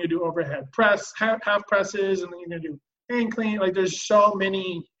squat, and then you do overhead press, half presses, and then you're going to do hand clean. Like, there's so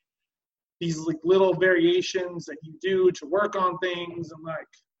many, these, like, little variations that you do to work on things, and, like,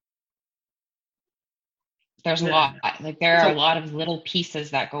 there's a lot. Like, there are a lot of little pieces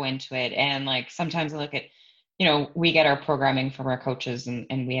that go into it, and, like, sometimes I look at, we get our programming from our coaches,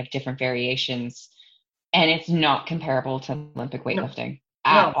 and we have different variations, and it's not comparable to Olympic weightlifting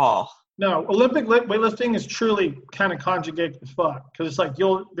at all. No, Olympic weightlifting is truly kind of conjugate as fuck, because it's like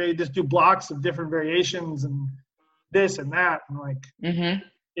they just do blocks of different variations and this and that, and, like,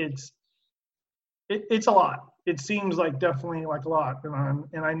 it's a lot. It seems like definitely, like, a lot,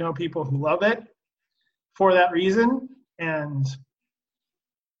 and I know people who love it for that reason, and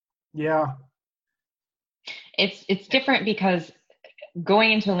it's different, because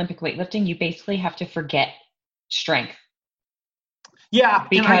going into Olympic weightlifting, you basically have to forget strength. Yeah,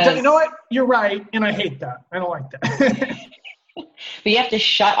 because you know what? You're right, and I hate that. I don't like that. But you have to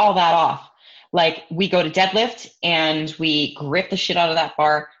shut all that off. Like, we go to deadlift, and we grip the shit out of that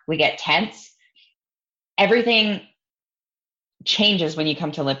bar. We get tense. Everything changes when you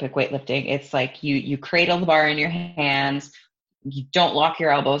come to Olympic weightlifting. It's like you cradle the bar in your hands. You don't lock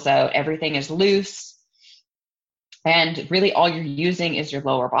your elbows out. Everything is loose. And really all you're using is your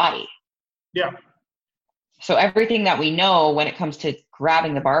lower body. Yeah. So everything that we know when it comes to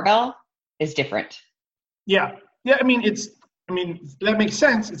grabbing the barbell is different. Yeah. Yeah. I mean, that makes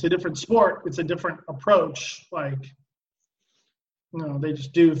sense. It's a different sport. It's a different approach. Like, they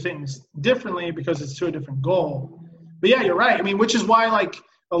just do things differently because it's to a different goal. But yeah, you're right. I mean, which is why, like,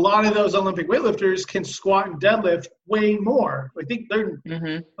 a lot of those Olympic weightlifters can squat and deadlift way more. I think they're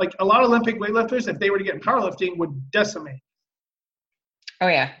like, a lot of Olympic weightlifters, if they were to get in powerlifting, would decimate. Oh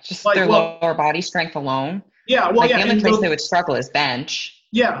yeah, just, like, their lower body strength alone. Yeah, well, like, the only place they would struggle is bench.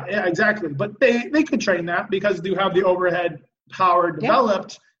 Yeah, exactly. But they could train that because they have the overhead power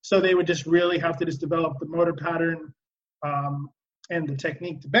developed. So they would just really have to just develop the motor pattern and the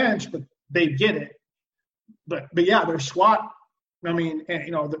technique to bench, but they get it. But yeah, their squat, I mean, and,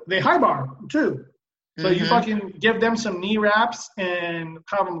 you know, they high bar too. So you fucking give them some knee wraps and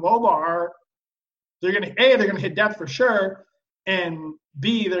have them low bar. They're gonna hit depth for sure, and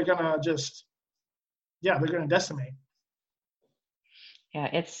B, they're gonna decimate. Yeah,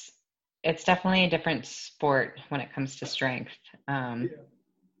 it's definitely a different sport when it comes to strength.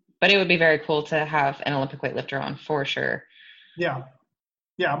 But it would be very cool to have an Olympic weightlifter on for sure. Yeah,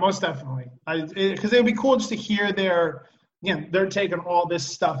 most definitely. Because it would be cool just to hear their take on all this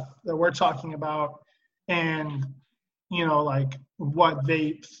stuff that we're talking about, and you know, like what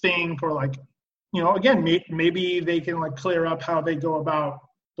they think, or like, you know, again, maybe they can like clear up how they go about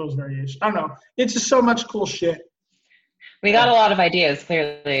those variations. I don't know. It's just so much cool shit. We got a lot of ideas,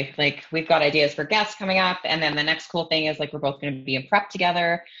 clearly. Like, we've got ideas for guests coming up, and then the next cool thing is like we're both going to be in prep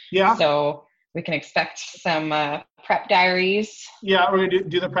together. Yeah. So we can expect some prep diaries. Yeah, we're going to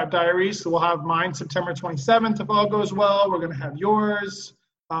do the prep diaries. So we'll have mine September 27th if all goes well. We're going to have yours.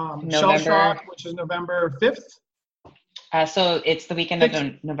 Shell Shock, which is November 5th. So it's the weekend of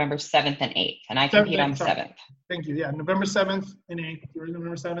November 7th and 8th, and I compete on the 7th. Thank you. Yeah, November 7th and 8th. Yours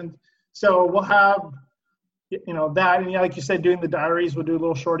November 7th. So we'll have, you know, that, and yeah, like you said, doing the diaries, we'll do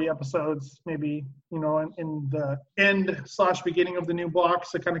little shorty episodes, maybe, you know, in the end/beginning of the new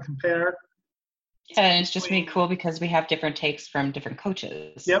blocks to kind of compare. Yeah, and it's just really cool because we have different takes from different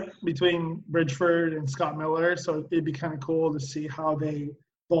coaches. Yep, between Bridgeford and Scott Miller. So it'd be kind of cool to see how they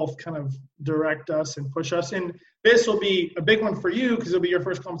both kind of direct us and push us. And this will be a big one for you because it'll be your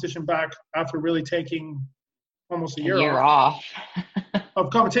first competition back after really taking almost a year off of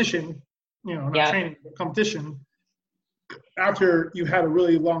competition. You know, not training, but competition. After you had a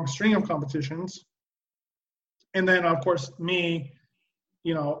really long string of competitions. And then, of course, me,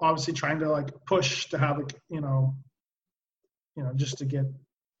 you know, obviously trying to like push to have, like, you know, just to get,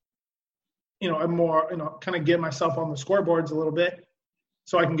 you know, a more, you know, kind of get myself on the scoreboards a little bit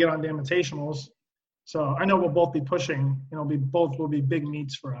so I can get on the invitationals. So I know we'll both be pushing, you know, both will be big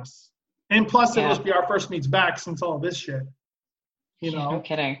meets for us. And plus it'll just be our first meets back since all of this shit, you know. No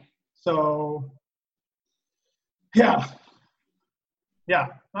kidding. So yeah.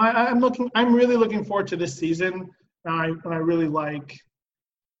 I'm really looking forward to this season. I really like,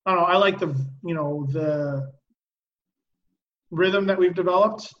 I don't know, I like the, you know, the rhythm that we've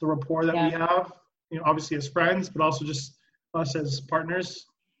developed, the rapport that we have, you know, obviously as friends, but also just us as partners.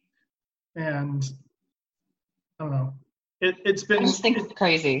 And I don't know, it's been. I just think it's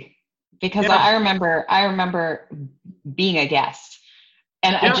crazy because I remember being a guest,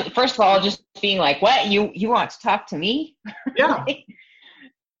 and first of all, just being like, "What, you want to talk to me?" Yeah.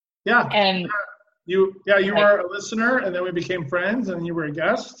 Yeah. And you were a listener, and then we became friends, and you were a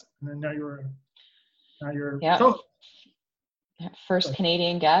guest, and then now you're first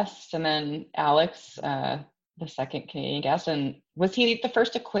Canadian guest, and then Alex, the second Canadian guest. And was he the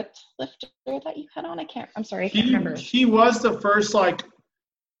first equipped lifter that you had on? I can't remember. He was the first like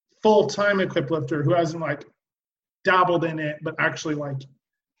full-time equipped lifter who hasn't like dabbled in it, but actually like,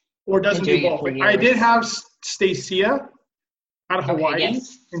 or doesn't do both. I did have Stacia out of Hawaii,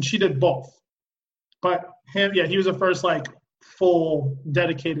 and she did both. But he was the first like full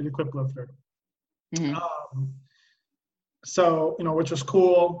dedicated equipped lifter. Mm-hmm. So, you know, which was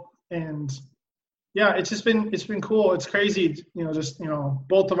cool. And yeah, it's been cool. It's crazy, you know, just, you know,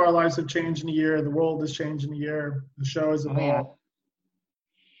 both of our lives have changed in a year. The world has changed in a year. The show has evolved.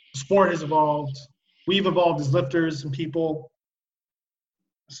 The sport has evolved. We've evolved as lifters and people.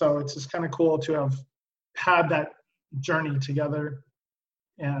 So it's just kind of cool to have had that journey together.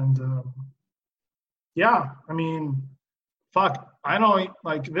 And I mean, fuck, I don't,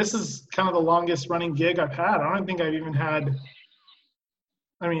 like, this is kind of the longest running gig I've had. I don't think I've even had,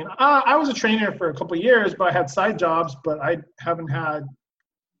 I mean, I was a trainer for a couple of years, but I had side jobs, but I haven't had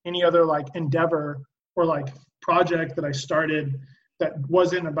any other like endeavor or like project that I started that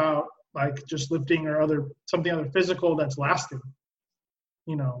wasn't about like just lifting or something other physical that's lasted,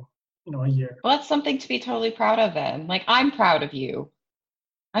 you know, a year. Well, that's something to be totally proud of then. Like, I'm proud of you.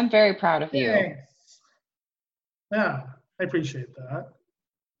 I'm very proud of you. Thanks. Yeah, I appreciate that.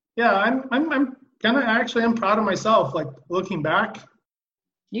 Yeah, I'm proud of myself. Like, looking back,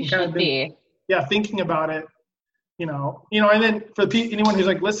 you should be. Yeah, thinking about it, you know. And then for anyone who's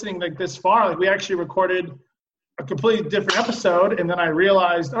like listening like this far, like we actually recorded a completely different episode, and then I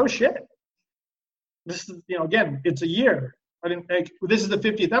realized, oh shit, this is, you know, again, it's a year. I didn't like, this is the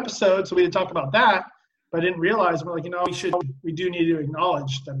 50th episode, so we didn't talk about that. But I didn't realize, we're like, we do need to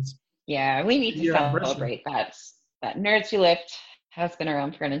acknowledge that it's Yeah, we need to year anniversary. celebrate that Nerds Who Lift has been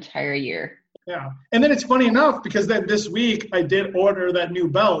around for an entire year. Yeah. And then it's funny enough because then this week I did order that new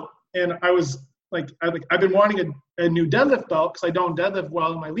belt, and I was like, I've been wanting a new deadlift belt because I don't deadlift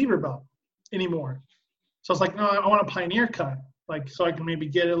well in my lever belt anymore. So I was like, no, I want a Pioneer cut, like so I can maybe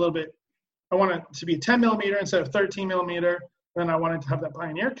get it a little bit. I want it to be 10 millimeter instead of 13 millimeter. Then I wanted to have that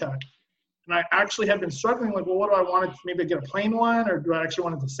Pioneer cut. And I actually have been struggling, like, well, what do I want? Maybe get a plain one, or do I actually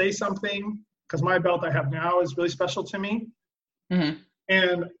want it to say something? Because my belt I have now is really special to me. Mm-hmm.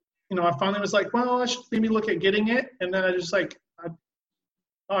 And, I finally was like, well, I should maybe look at getting it. And then I just like,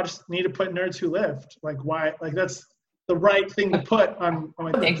 I just need to put Nerds Who Lift. Like, why? Like, that's the right thing to put on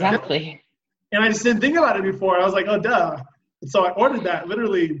my Exactly. And I just didn't think about it before. I was like, oh, duh. And so I ordered that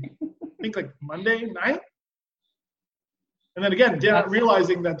literally, I think like Monday night. And then again, not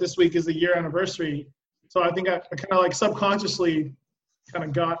realizing that this week is the year anniversary. So I think I kind of like subconsciously kind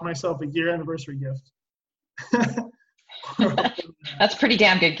of got myself a year anniversary gift. That's a pretty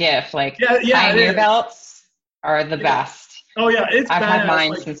damn good gift. Like, yeah, Pioneer belts are the best. Oh yeah, I've had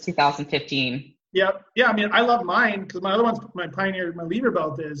mine since 2015. Yeah. I mean, I love mine because my other one's my Pioneer, my lever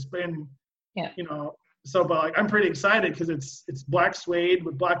belt is, so but like I'm pretty excited because it's black suede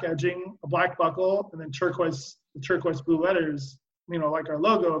with black edging, a black buckle, and then turquoise blue letters, like our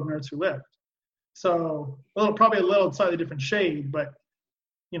logo of Nerds Who Lift. So probably a little slightly different shade, but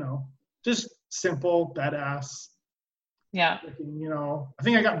just simple, badass. Yeah. I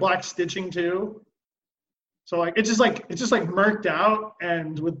think I got black stitching too. So like it's just like murked out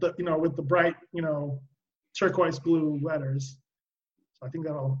and with the bright, turquoise blue letters. So I think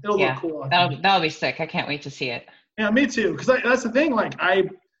it'll look cool. That'll be sick. I can't wait to see it. Yeah, me too. Because that's the thing. Like I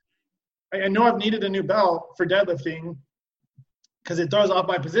know I've needed a new belt for deadlifting because it throws off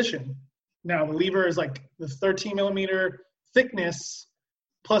my position. Now the lever is like the 13 millimeter thickness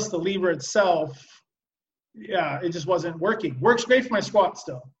plus the lever itself. Yeah, it just wasn't working. Works great for my squat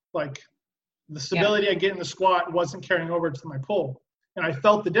still. Like the stability I get in the squat wasn't carrying over to my pull. And I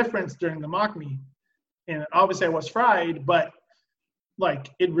felt the difference during the mock meet. And obviously I was fried, but like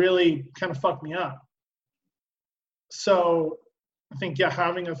it really kind of fucked me up. So I think,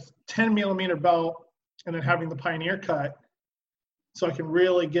 having a 10 millimeter belt and then having the Pioneer cut so I can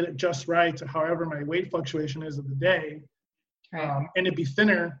really get it just right to however my weight fluctuation is of the day. Right. And it'd be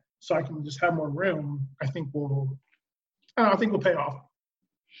thinner so I can just have more room, I think will pay off.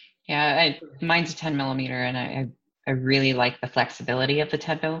 Yeah, mine's a 10 millimeter, and I really like the flexibility of the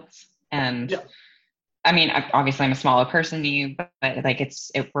 10 mils. And I mean, obviously I'm a smaller person than you, but like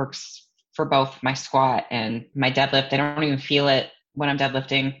it works for both my squat and my deadlift. I don't even feel it when I'm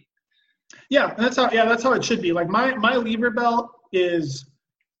deadlifting. Yeah, that's how it should be. Like my lever belt is,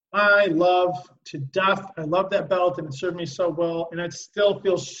 I love to death. I love that belt, and it served me so well, and it still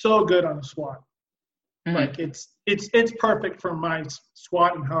feels so good on the squat. Mm-hmm. Like it's perfect for my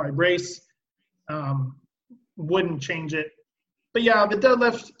squat and how I brace. Wouldn't change it. But yeah, the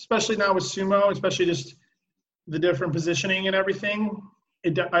deadlift, especially now with sumo, especially just the different positioning and everything,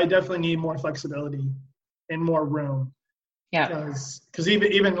 I definitely need more flexibility and more room. Yeah. Because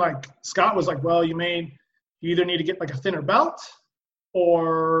even like Scott was like, well, you either need to get like a thinner belt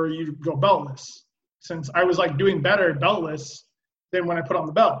or you go beltless. Since I was like doing better beltless than when I put on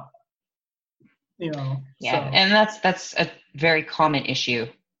the belt. Yeah, so. And that's a very common issue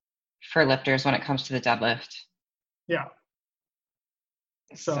for lifters when it comes to the deadlift. Yeah.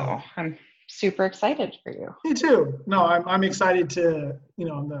 So I'm super excited for you. Me too. No, I'm excited to,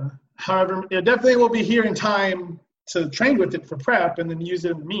 however, it definitely will be here in time to train with it for prep and then use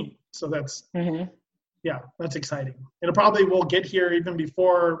it in the meet. So that's, that's exciting. And it probably will get here even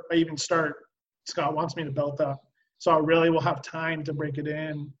before I even start. Scott wants me to belt up. So I really will have time to break it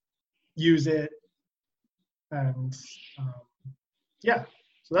in, use it. And so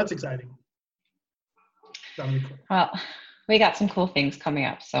that's exciting. That'll be cool. Well, we got some cool things coming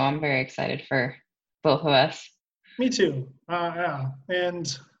up, so I'm very excited for both of us. Me too.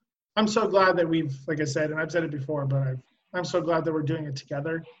 And I'm so glad that we've, like I said, and I've said it before, but I'm so glad that we're doing it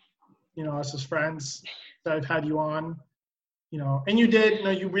together. Us as friends, that I've had you on. And you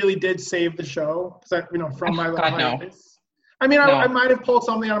did, you really did save the show. From my God, no. I mean, I might have pulled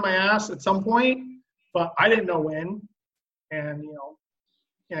something out of my ass at some point, but I didn't know when. And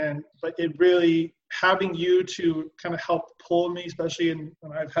but it really, having you to kind of help pull me, especially when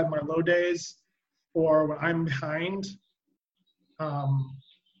I've had my low days or when I'm behind,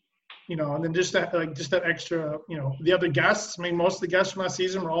 and then just that extra, the other guests. I mean, most of the guests from last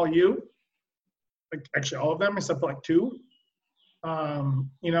season were all you. Like actually all of them except for like two.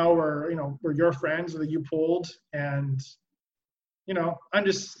 were your friends that you pulled, and I'm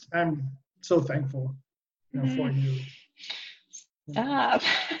so thankful, for you. Stop.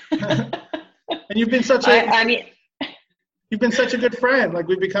 And you've been you've been such a good friend. Like,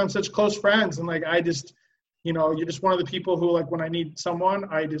 we've become such close friends, and like, I just, you're just one of the people who, like, when I need someone,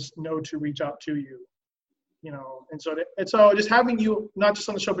 I just know to reach out to you. And so just having you, not just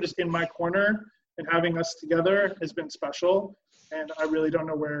on the show, but just in my corner and having us together has been special. And I really don't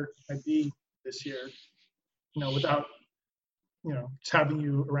know where I'd be this year, without, just having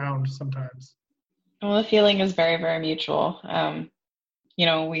you around sometimes. Well, the feeling is very, very mutual.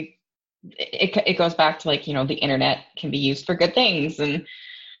 It goes back to, like, the internet can be used for good things. And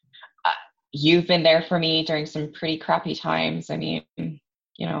you've been there for me during some pretty crappy times. I mean,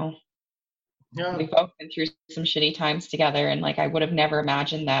 Yeah. we've both been through some shitty times together. And, like, I would have never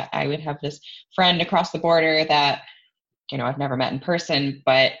imagined that I would have this friend across the border that, I've never met in person,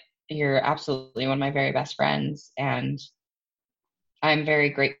 but you're absolutely one of my very best friends. And I'm very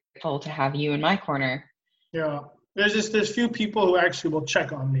grateful to have you in my corner. Yeah. There's few people who actually will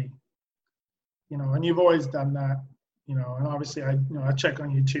check on me, and you've always done that, and obviously I check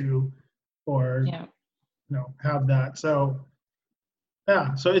on you too, or, have that. So,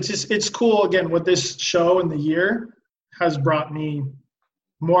 yeah. So it's cool. Again, what this show and the year has brought me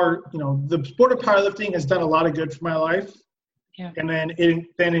more, the sport of powerlifting has done a lot of good for my life. Yeah. And then it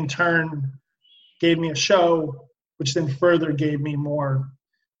in turn gave me a show, which then further gave me more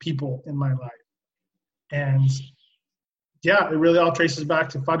people in my life. And yeah, it really all traces back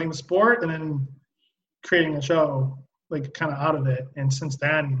to fighting the sport and then creating a show, like, kind of out of it. And since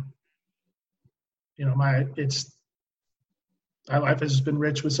then, my life has just been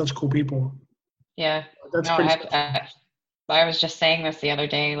rich with such cool people. Yeah. That's no, pretty I was just saying this the other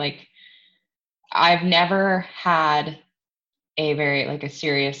day, like, I've never had a very, like, a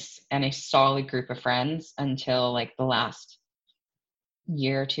serious and a solid group of friends until, like, the last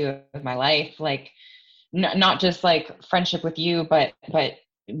year or two of my life. Like, not just, like, friendship with you, but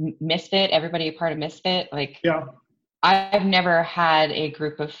Misfit, everybody a part of Misfit. Like, Yeah. I've never had a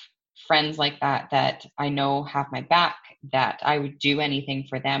group of friends like that I know have my back, that I would do anything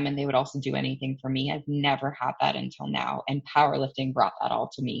for them and they would also do anything for me. I've never had that until now, and powerlifting brought that all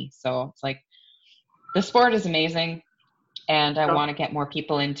to me. So it's like, the sport is amazing, and I want to get more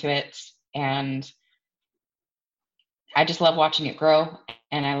people into it, and I just love watching it grow,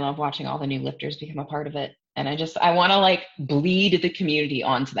 and I love watching all the new lifters become a part of it. And I want to, like, bleed the community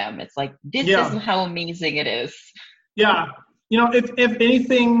onto them. It's like, this is how amazing it is. Yeah. If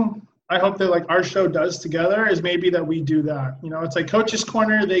anything, I hope that, like, our show does together is maybe that we do that. It's like Coach's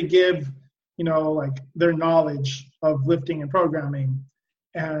Corner, they give, like, their knowledge of lifting and programming,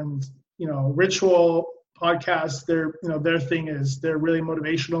 and, Ritual Podcast, their thing is they're really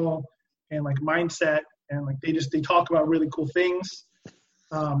motivational and, like, mindset, and, like, they talk about really cool things.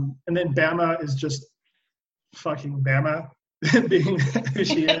 And then Bama is just fucking Bama being who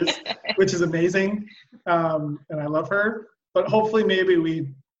she is, which is amazing. And I love her, but hopefully maybe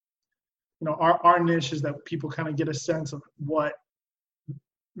we, our niche is that people kind of get a sense of what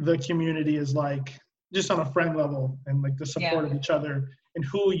the community is like, just on a friend level, and, like, the support of each other, and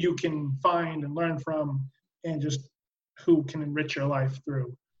who you can find and learn from, and just who can enrich your life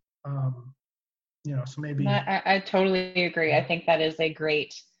through. So maybe. I totally agree. I think that is a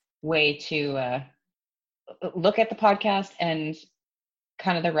great way to look at the podcast and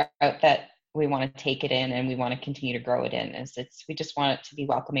kind of the route that we want to take it in, and we want to continue to grow it in. We just want it to be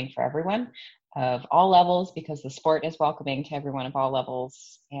welcoming for everyone of all levels, because the sport is welcoming to everyone of all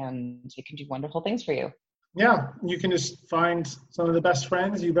levels, and it can do wonderful things for you. Yeah, you can just find some of the best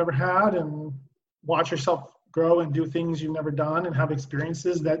friends you've ever had and watch yourself grow and do things you've never done and have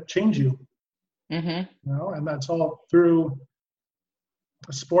experiences that change you. Mm-hmm. And that's all through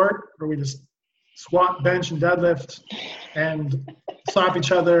a sport where we just squat, bench, and deadlift, and slap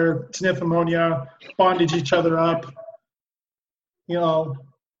each other, sniff ammonia, bondage each other up,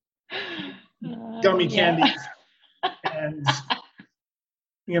 gummy candies, and,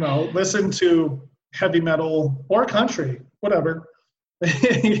 listen to heavy metal or country, whatever.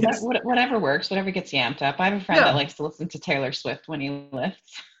 Whatever works, whatever gets you amped up. I have a friend that likes to listen to Taylor Swift when he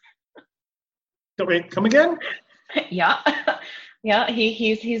lifts. Wait, come again? Yeah.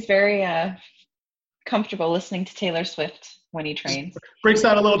 He's very comfortable listening to Taylor Swift when he trains. Breaks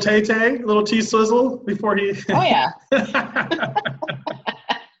out a little Tay-Tay, a little T-Swizzle before he... Oh, yeah.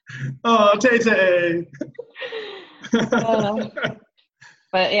 Oh, Tay-Tay.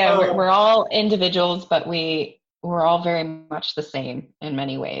 But yeah, we're all individuals, but we're all very much the same in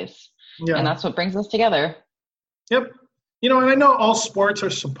many ways. Yeah. And that's what brings us together. Yep. And I know all sports are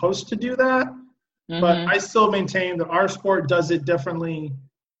supposed to do that, but Mm-hmm. I still maintain that our sport does it differently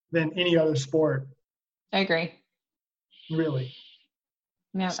than any other sport, I agree. really.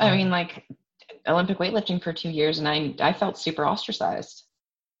 Yeah, I So, mean, like Olympic weightlifting for 2 years, and I felt super ostracized.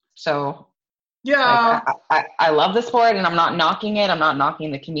 So, like, yeah, I love the sport, and I'm not knocking it. I'm not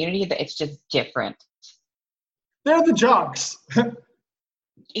knocking the community. That it's just different. they're the jocks.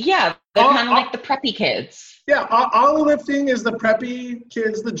 Yeah, they're all, kind of like all, the preppy kids. yeah, all lifting is the preppy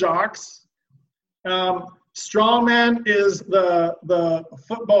kids, the jocks. Strongman is the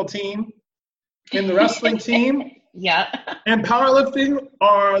football team and the wrestling team. Yeah. And powerlifting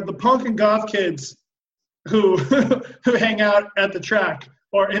are the punk and goth kids who who hang out at the track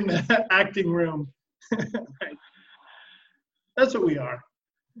or in the acting room. Right. That's what we are.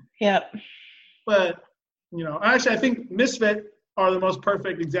 Yep. But actually, I think Misfit are the most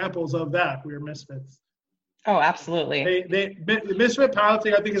perfect examples of that. We are misfits. Oh, absolutely. The Misfit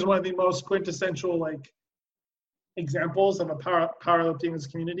powerlifting, I think, is one of the most quintessential examples of a powerlifting as a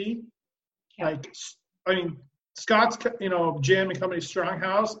community. Yep. I mean, Scott's, gym and company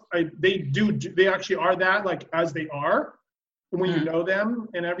Stronghouse, they actually are that, as they are when you know them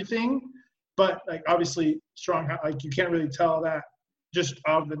and everything. But obviously Stronghouse, you can't really tell that just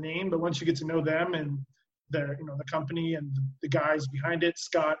of the name, but once you get to know them and the company and the guys behind it,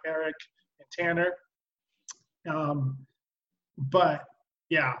 Scott, Eric, and Tanner. But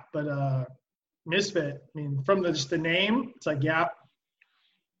Misfit, I mean, from just the name, it's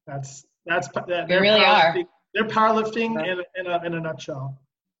that's that. We really are. They're powerlifting in a nutshell.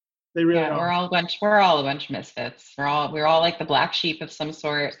 They really are. We're all a bunch of misfits. We're all like the black sheep of some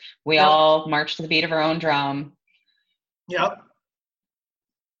sort. We Yep. all march to the beat of our own drum. Yep.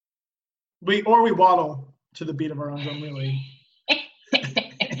 We waddle to the beat of our own drum, really.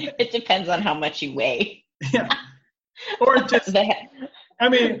 It depends on how much you weigh. Yeah. Or just, I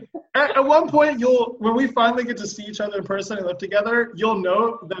mean, at one point when we finally get to see each other in person and live together, you'll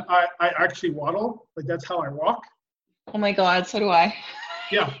know that I actually waddle. That's how I walk. Oh my God, so do I.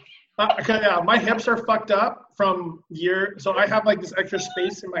 Yeah. My hips are fucked up from so I have this extra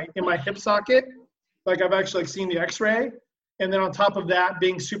space in my hip socket. I've actually seen the x-ray. And then on top of that,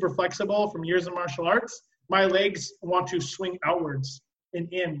 being super flexible from years of martial arts, my legs want to swing outwards and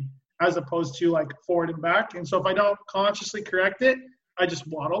in as opposed to forward and back. And so if I don't consciously correct it, I just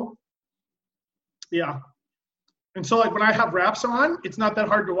waddle. Yeah. And so when I have wraps on, it's not that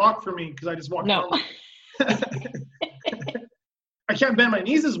hard to walk for me because I just walk normally. I can't bend my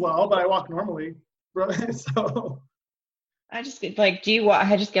knees as well, but I walk normally. So I just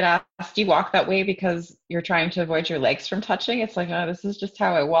I just get asked, do you walk that way because you're trying to avoid your legs from touching? It's no, this is just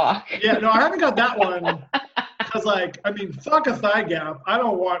how I walk. Yeah, no, I haven't got that one. Because fuck a thigh gap. I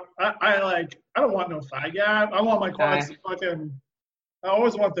don't want no thigh gap. I want my quads to fucking, I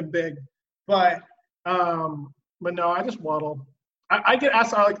always want them big. But no, I just waddle. I get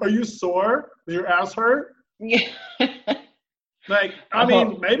asked, are you sore? Does your ass hurt? Yeah. I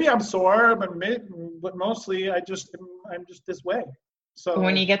mean, maybe I'm sore, but mostly I'm just this way. So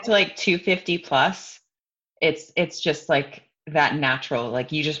when you get to 250 plus, it's just that natural.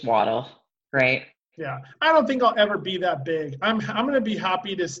 You just waddle, right? Yeah, I don't think I'll ever be that big. I'm gonna be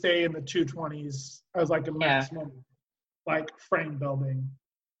happy to stay in the 220s as a maximum, frame building.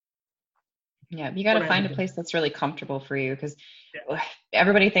 Yeah, you got to find a place that's really comfortable for you because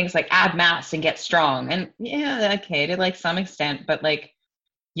everybody thinks add mass and get strong, and yeah, okay, to some extent, but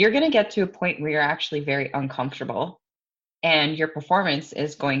you're gonna get to a point where you're actually very uncomfortable, and your performance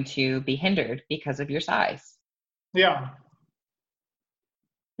is going to be hindered because of your size. Yeah.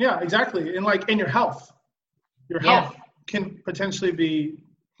 Yeah, exactly. And in your health can potentially be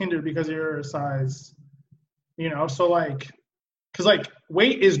hindered because of your size. So because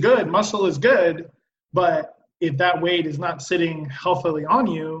weight is good, muscle is good, but if that weight is not sitting healthily on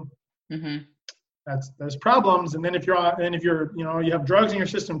you, there's problems. And then if you're you have drugs in your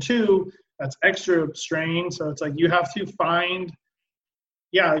system too, that's extra strain. So it's you have to find,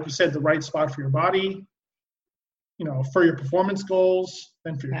 like you said, the right spot for your body, for your performance goals,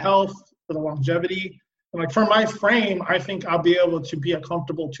 and for your health, for the longevity. And for my frame, I think I'll be able to be a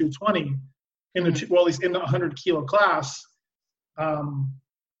comfortable 220 at least in the 100 kilo class, and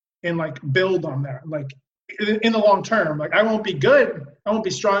build on that. In the long term, I won't be good. I won't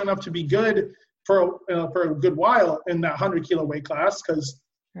be strong enough to be good for a good while in that 100 kilo weight class because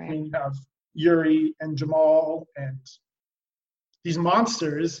you have Yuri and Jamal and these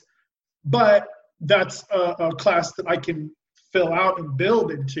monsters, but that's a class that I can fill out and build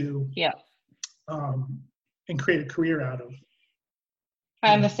into, and create a career out of.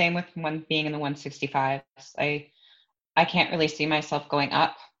 I'm the same with being in the 165s. I can't really see myself going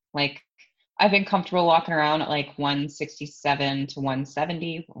up. Like, I've been comfortable walking around at like 167 to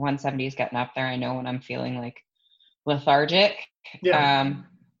 170. 170 is getting up there. I know when I'm feeling like lethargic. Yeah.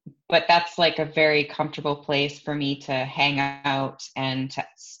 But that's like a very comfortable place for me to hang out and to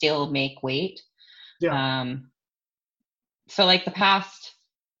still make weight. Yeah. So like the past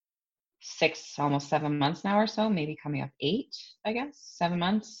 6, almost 7 months now or so, maybe coming up 8, I guess, 7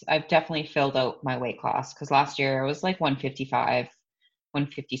 months, I've definitely filled out my weight class. Because last year I was like 155,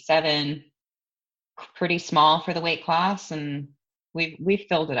 157, pretty small for the weight class, and we've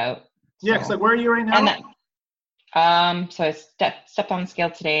filled it out. Yeah. Cause like, where are you right now? And then, so I stepped on the scale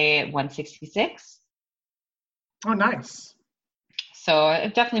today at 166. Oh, nice. So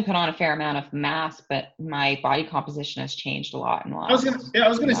I've definitely put on a fair amount of mass, but my body composition has changed a lot in the last. I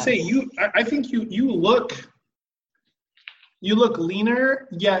was gonna say I think you look leaner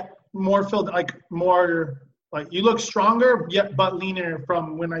yet more filled, like more like you look stronger yet but leaner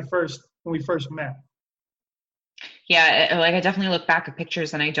from when we first met. Yeah, like I definitely look back at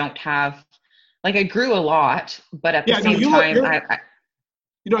pictures and I don't have, like, I grew a lot, but at the same time,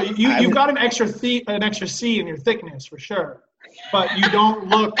 you've got an extra C in your thickness for sure, but you don't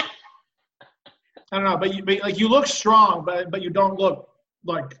look. I don't know, but you look strong, but you don't look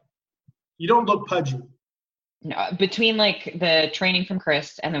pudgy. No, between like the training from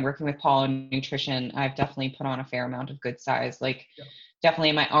Chris and then working with Paul in nutrition, I've definitely put on a fair amount of good size. Like, definitely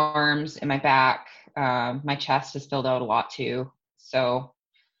in my arms, in my back, my chest has filled out a lot too. So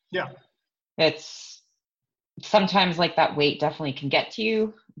yeah, it's sometimes like that weight definitely can get to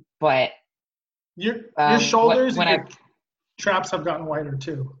you, but your shoulders and your traps have gotten wider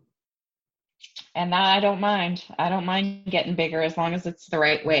too. And that I don't mind. I don't mind getting bigger as long as it's the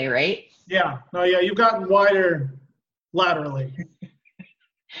right way, right? Yeah. No, yeah, you've gotten wider laterally.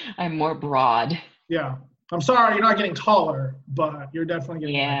 I'm more broad. Yeah. I'm sorry you're not getting taller, but you're definitely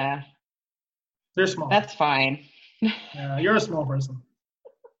getting wider. They're small. That's fine. Yeah, you're a small person.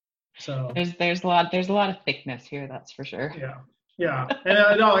 So there's a lot of thickness here, that's for sure. Yeah. Yeah.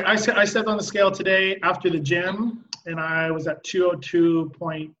 And I stepped on the scale today after the gym and I was at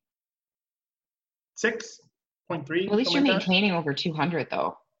 202.6.3. Well, at least you're maintaining over 200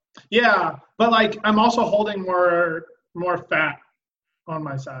 though. Yeah, but like I'm also holding more fat on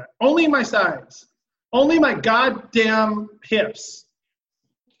my side. Only my sides. Only my goddamn hips.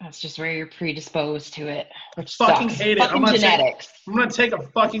 That's just where you're predisposed to it. I fucking hate it. I'm genetics. I'm gonna take a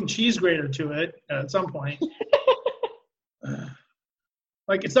fucking cheese grater to it at some point.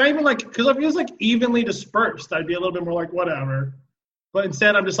 Like it's not even like, because if it was like evenly dispersed, I'd be a little bit more like whatever. But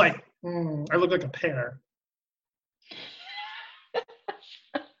instead, I'm just like, I look like a pear.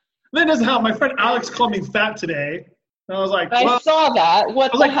 That doesn't help. My friend Alex called me fat today. And I was like, I saw that.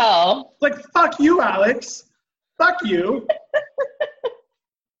 What the hell? Like, fuck you, Alex. Fuck you.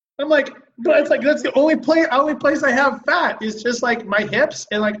 I'm like, but it's like, that's the only place I have fat is just like my hips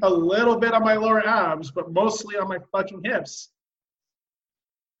and like a little bit on my lower abs, but mostly on my fucking hips.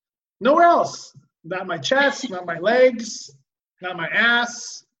 Nowhere else. Not my chest, not my legs, not my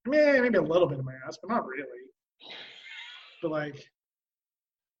ass. Maybe a little bit of my ass, but not really. But like,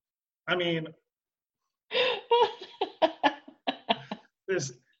 I mean,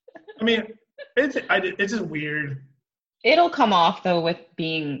 it's just weird. It'll come off though with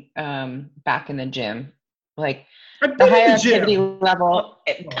being back in the gym. Like the higher activity level.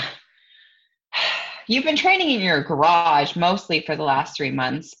 You've been training in your garage mostly for the last 3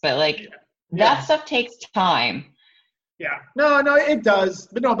 months, but like that stuff takes time. Yeah. No, it does.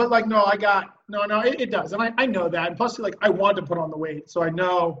 But it does. And I know that. And plus, like, I want to put on the weight. So I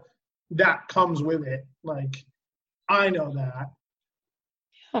know that comes with it. Like, I know that.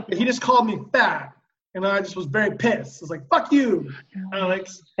 And he just called me fat. And I just was very pissed. I was like, fuck you,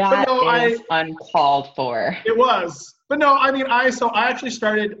 Alex. That is uncalled for. It was. But no, I mean, I actually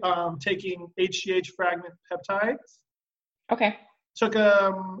started taking HGH fragment peptides. Okay. It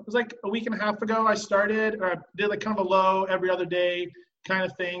was like a week and a half ago I started, or I did like kind of a low every other day kind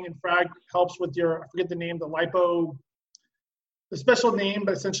of thing. And frag helps with I forget the name, the special name,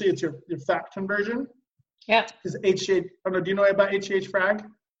 but essentially it's your fat conversion. Yeah. Is HGH, I don't know, do you know about HGH frag?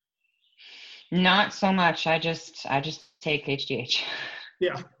 Not so much. I just take HGH.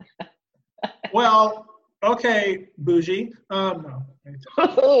 Yeah. Well, okay, bougie. No.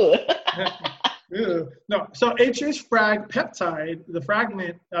 No. So HGH frag peptide, the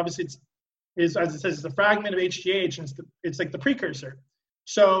fragment, obviously is as it says, it's the fragment of HGH, and it's like the precursor.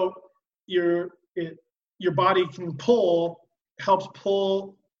 So your body helps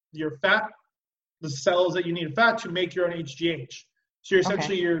pull your fat, the cells that you need fat to make your own HGH. So you're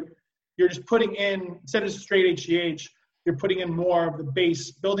essentially you're just putting in, instead of straight HGH, you're putting in more of the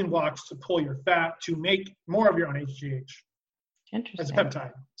base building blocks to pull your fat to make more of your own HGH as a Interesting.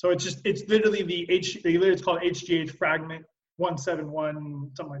 peptide. So it's literally it's called HGH fragment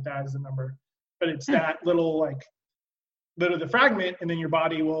 171, something like that is the number. But it's that little the fragment, and then your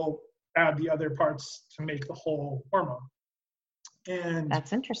body will add the other parts to make the whole hormone. And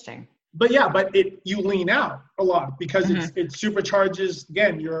That's interesting. but you lean out a lot because it supercharges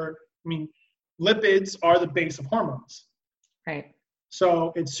again lipids are the base of hormones. Right.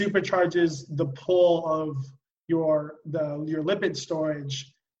 So it supercharges the pull of your lipid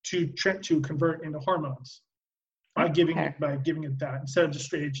storage to convert into hormones by giving it that instead of just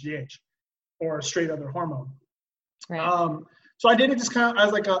straight HGH or straight other hormone. Right. So I did it just kind of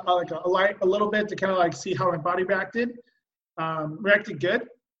as a little bit to kind of like see how my body reacted. Reacted good,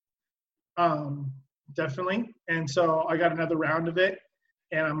 definitely. And so I got another round of it,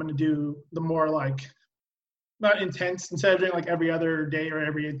 and I'm gonna do the more not intense. Instead of doing like every other day or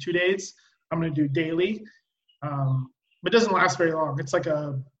every 2 days, I'm gonna do daily. But it doesn't last very long. It's like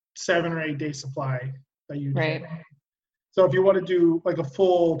a 7 or 8 day supply that you Right. get. So if you want to do like a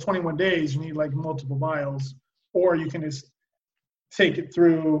full 21 days, you need like multiple vials, or you can just take it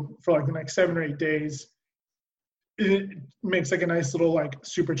through for like the next 7 or 8 days. It makes like a nice little like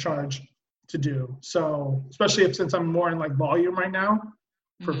supercharge to do. So especially since I'm more in like volume right now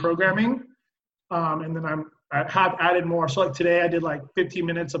for programming, and then I have added more. So like today I did like 15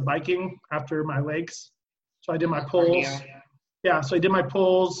 minutes of biking after my legs. So I did my pulls. Yeah, so I did my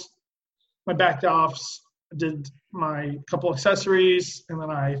pulls, my back offs, did my couple accessories, and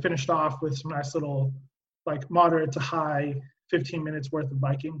then I finished off with some nice little like moderate to high 15 minutes worth of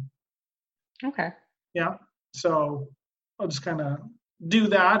biking. Okay. Yeah. So I'll just kind of do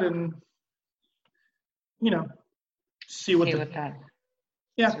that and, see what that does.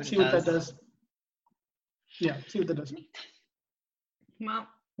 Yeah, see what that does. Well,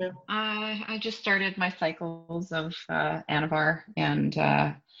 yeah. I just started my cycles of Anavar, and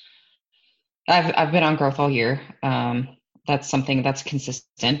I've been on growth all year. That's something that's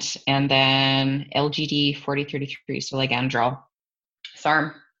consistent. And then LGD 4033, so like Androl.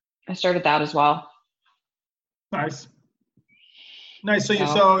 SARM. I started that as well. Nice. So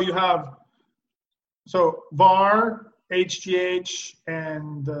you have VAR, HGH,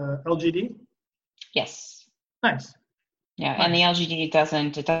 and LGD. Yes. Nice. Yeah, nice. And the LGD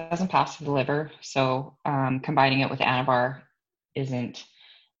doesn't pass through the liver, so combining it with Anavar isn't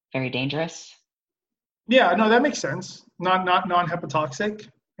very dangerous. Yeah, no, that makes sense. Not non-hepatotoxic,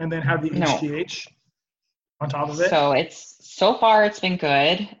 and then have the HGH on top of it. So far it's been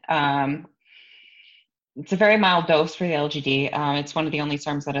good. It's a very mild dose for the LGD. It's one of the only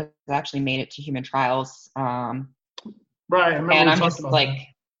SARMs that has actually made it to human trials. Right, I remember. And I'm just like,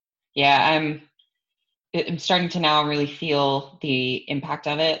 I'm starting to now really feel the impact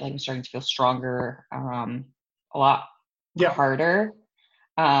of it. Like I'm starting to feel stronger, a lot harder.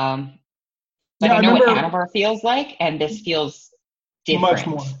 But I know what Anavar feels like, and this feels different. Much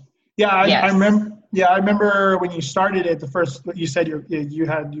more. Yeah, I remember. Yeah, I remember when you started it. The first you said you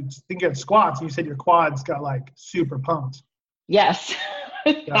had squats, and you said your quads got like super pumped. Yes,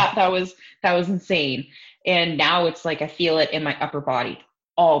 that was insane. And now it's like I feel it in my upper body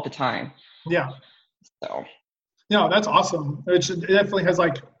all the time. Yeah. So. No, that's awesome. It definitely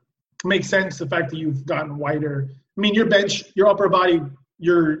makes sense the fact that you've gotten wider. I mean, your bench, your upper body,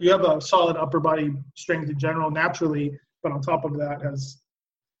 you have a solid upper body strength in general naturally, but on top of that has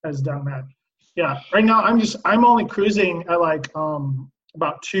done that. Yeah. Right now I'm only cruising at like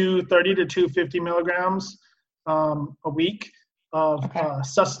about 230 to 250 milligrams a week of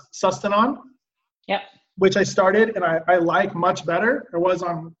Sustanon. Yep. Which I started and I like much better. I was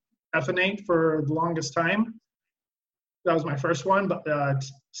on Ephenate for the longest time. That was my first one, but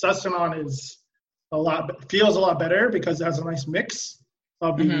Sustanon feels a lot better because it has a nice mix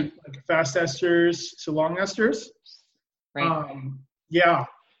of the fast esters to long esters. Right. That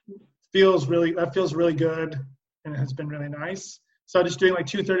feels really good, and it has been really nice. So just doing like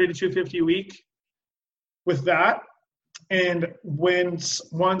 230 to 250 a week with that. And once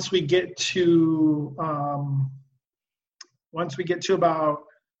we get to about,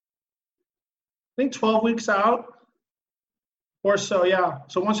 I think 12 weeks out or so, yeah.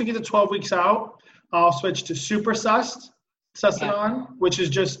 So once we get to 12 weeks out, I'll switch to Super Sustanon, which is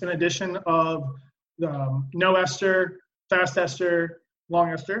just an addition of no ester, fast ester,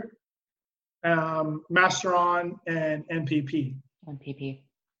 long ester, Masteron, and NPP.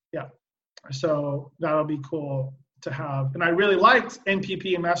 Yeah. So that'll be cool to have. And I really liked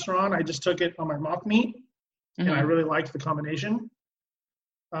NPP and Masteron. I just took it on my mock meet, and I really liked the combination.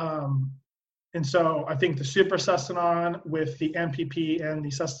 And so I think the Super Sessanon with the MPP and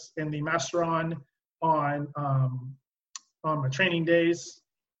the Masteron on my training days,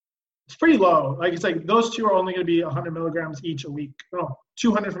 it's pretty low. Like it's like those two are only going to be 100 milligrams each a week. No,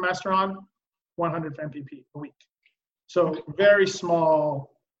 200 for Masteron, 100 for MPP a week. So very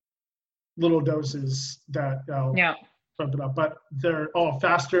small little doses that I'll bump it up, but they're all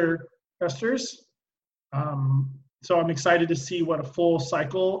faster esters. So I'm excited to see what a full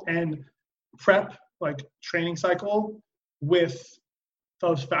cycle and prep, like training cycle with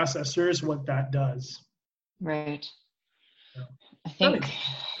those fast esters, what that does. Right. Yeah. I think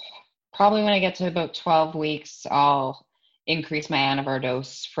probably when I get to about 12 weeks, I'll increase my Anavar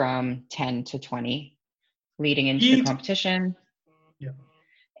dose from 10 to 20 leading into the competition. Yeah.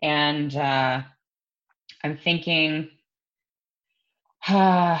 And I'm thinking,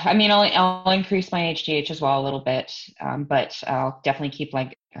 I'll increase my HGH as well a little bit, but I'll definitely keep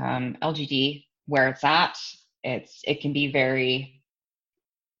like LGD where it's at. It can be very,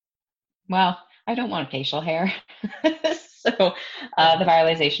 well, I don't want facial hair. So the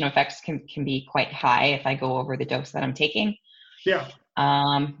viralization effects can be quite high if I go over the dose that I'm taking. Yeah.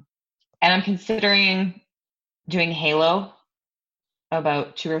 And I'm considering doing Halo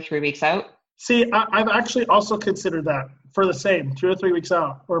about 2 or 3 weeks out. See, I've actually also considered that for the same 2 or 3 weeks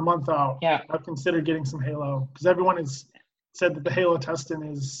out or a month out. Yeah. I've considered getting some Halo because everyone has said that the Halo testing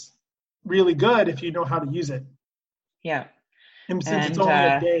is really good if you know how to use it. Yeah. And since it's only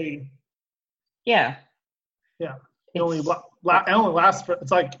a day. Yeah. Yeah. It only lasts for,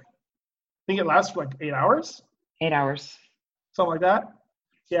 it's like, I think it lasts for like 8 hours. 8 hours. Something like that.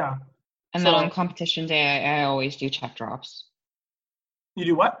 Yeah. And then on competition day, I always do check drops. You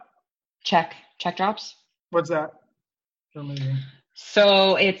do what? Check drops. What's that?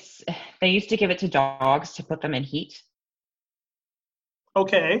 So they used to give it to dogs to put them in heat.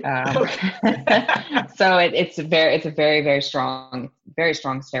 Okay. So it's a very, very strong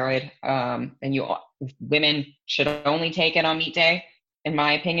steroid. And women should only take it on meet day, in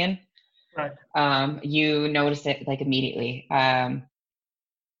my opinion. Right. You notice it like immediately.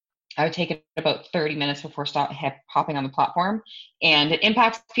 I would take it about 30 minutes before hopping on the platform, and it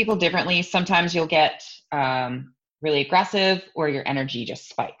impacts people differently. Sometimes you'll get really aggressive, or your energy just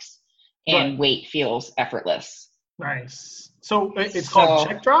spikes, and weight feels effortless. Nice. So it's called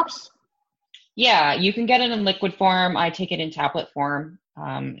check drops? Yeah, you can get it in liquid form. I take it in tablet form.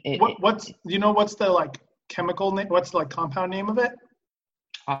 What's the like chemical name? What's the like compound name of it?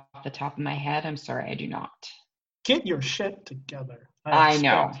 Off the top of my head, I'm sorry, I do not. Get your shit together. I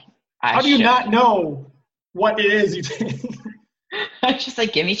know. How do you not know what it is you take? I'm just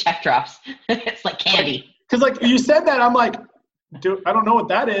like, give me check drops. It's like candy. Because like you said that, I'm like, I don't know what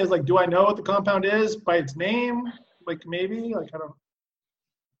that is. Like, do I know what the compound is by its name? Like maybe, like I don't.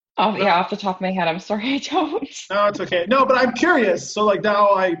 Oh yeah, off the top of my head, I'm sorry, I don't. No, it's okay. No, but I'm curious. So like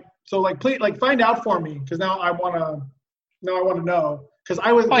now please like find out for me because now I want to know because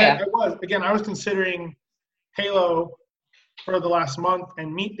I was considering Halo for the last month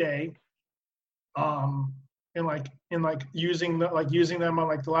and meet day, and using them on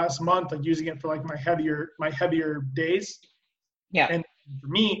like the last month, like using it for like my heavier days. Yeah. And for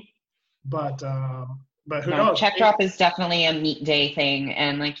meet, but who knows? Check drop is definitely a meet day thing,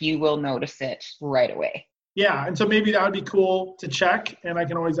 and like you will notice it right away. Yeah, and so maybe that would be cool to check, and I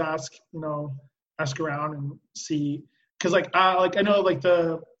can always ask around and see, because I know like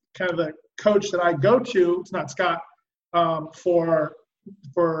the kind of the coach that I go to, it's not Scott, for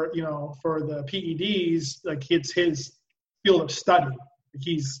the PEDs, like it's his field of study.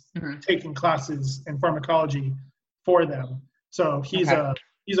 He's taking classes in pharmacology for them, so he's a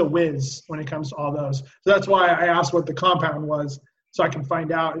whiz when it comes to all those. So that's why I asked what the compound was, so I can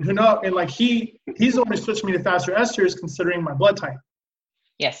find out. And he's only switched me to faster esters considering my blood type.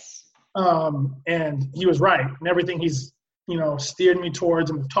 Yes. And he was right, and everything he's steered me towards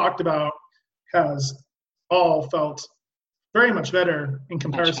and we've talked about has all felt very much better in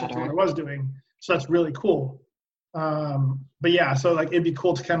comparison to what I was doing. So that's really cool. But yeah, so like it'd be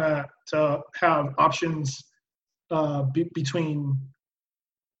cool to to have options between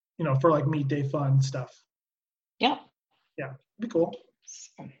for like meet day fun stuff. Yeah. Yeah, it'd be cool.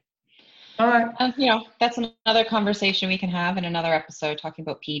 So, all right. That's another conversation we can have in another episode talking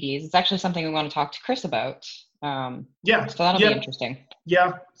about PEDs. It's actually something we want to talk to Chris about. So that'll be interesting.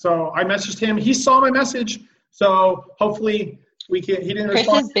 Yeah. So I messaged him. He saw my message. So hopefully he didn't Chris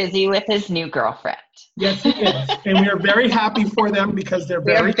respond. is busy with his new girlfriend. Yes, he is. And we are very happy for them because they're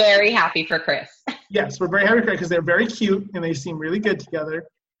we're very happy for Chris. Yes, we're very happy because they're very cute and they seem really good together.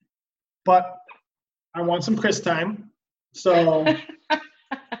 But I want some Chris time. So,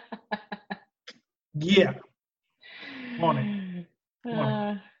 Yeah. On it.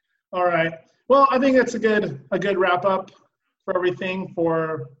 All right. Well, I think that's a good wrap up for everything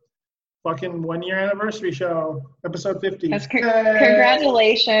for fucking 1 year anniversary show, episode 50.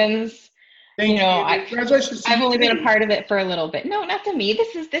 Congratulations. Thank you. Congratulations. I've only been a part of it for a little bit. No, not to me.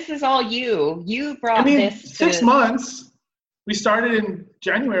 This is all you. You brought this. 6 months. We started in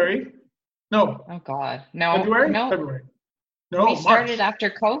January. No. Oh God. No. February? No. February. No. We started after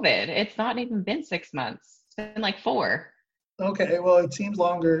COVID. It's not even been 6 months. It's been like 4. Okay. Well, it seems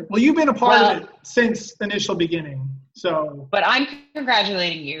longer. Well, you've been a part of it since initial beginning. So. But I'm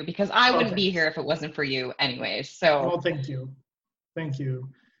congratulating you because I wouldn't be here if it wasn't for you anyways. So. Well, thank you. Thank you.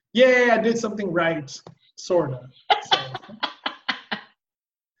 Yeah, I did something right. Sorta. So.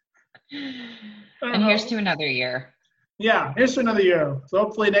 And here's to another year. Yeah, here's to another year. So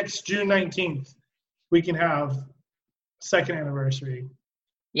hopefully next June 19th, we can have second anniversary.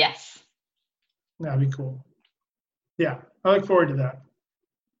 Yes. That'd be cool. Yeah, I look forward to that.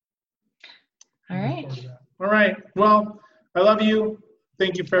 All right. All right. Well, I love you.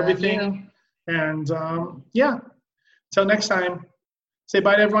 Thank you for everything. And yeah, till next time, say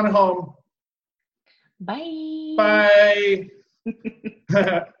bye to everyone at home. Bye. Bye.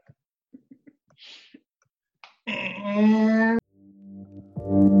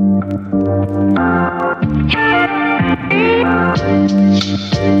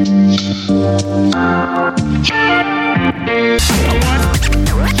 And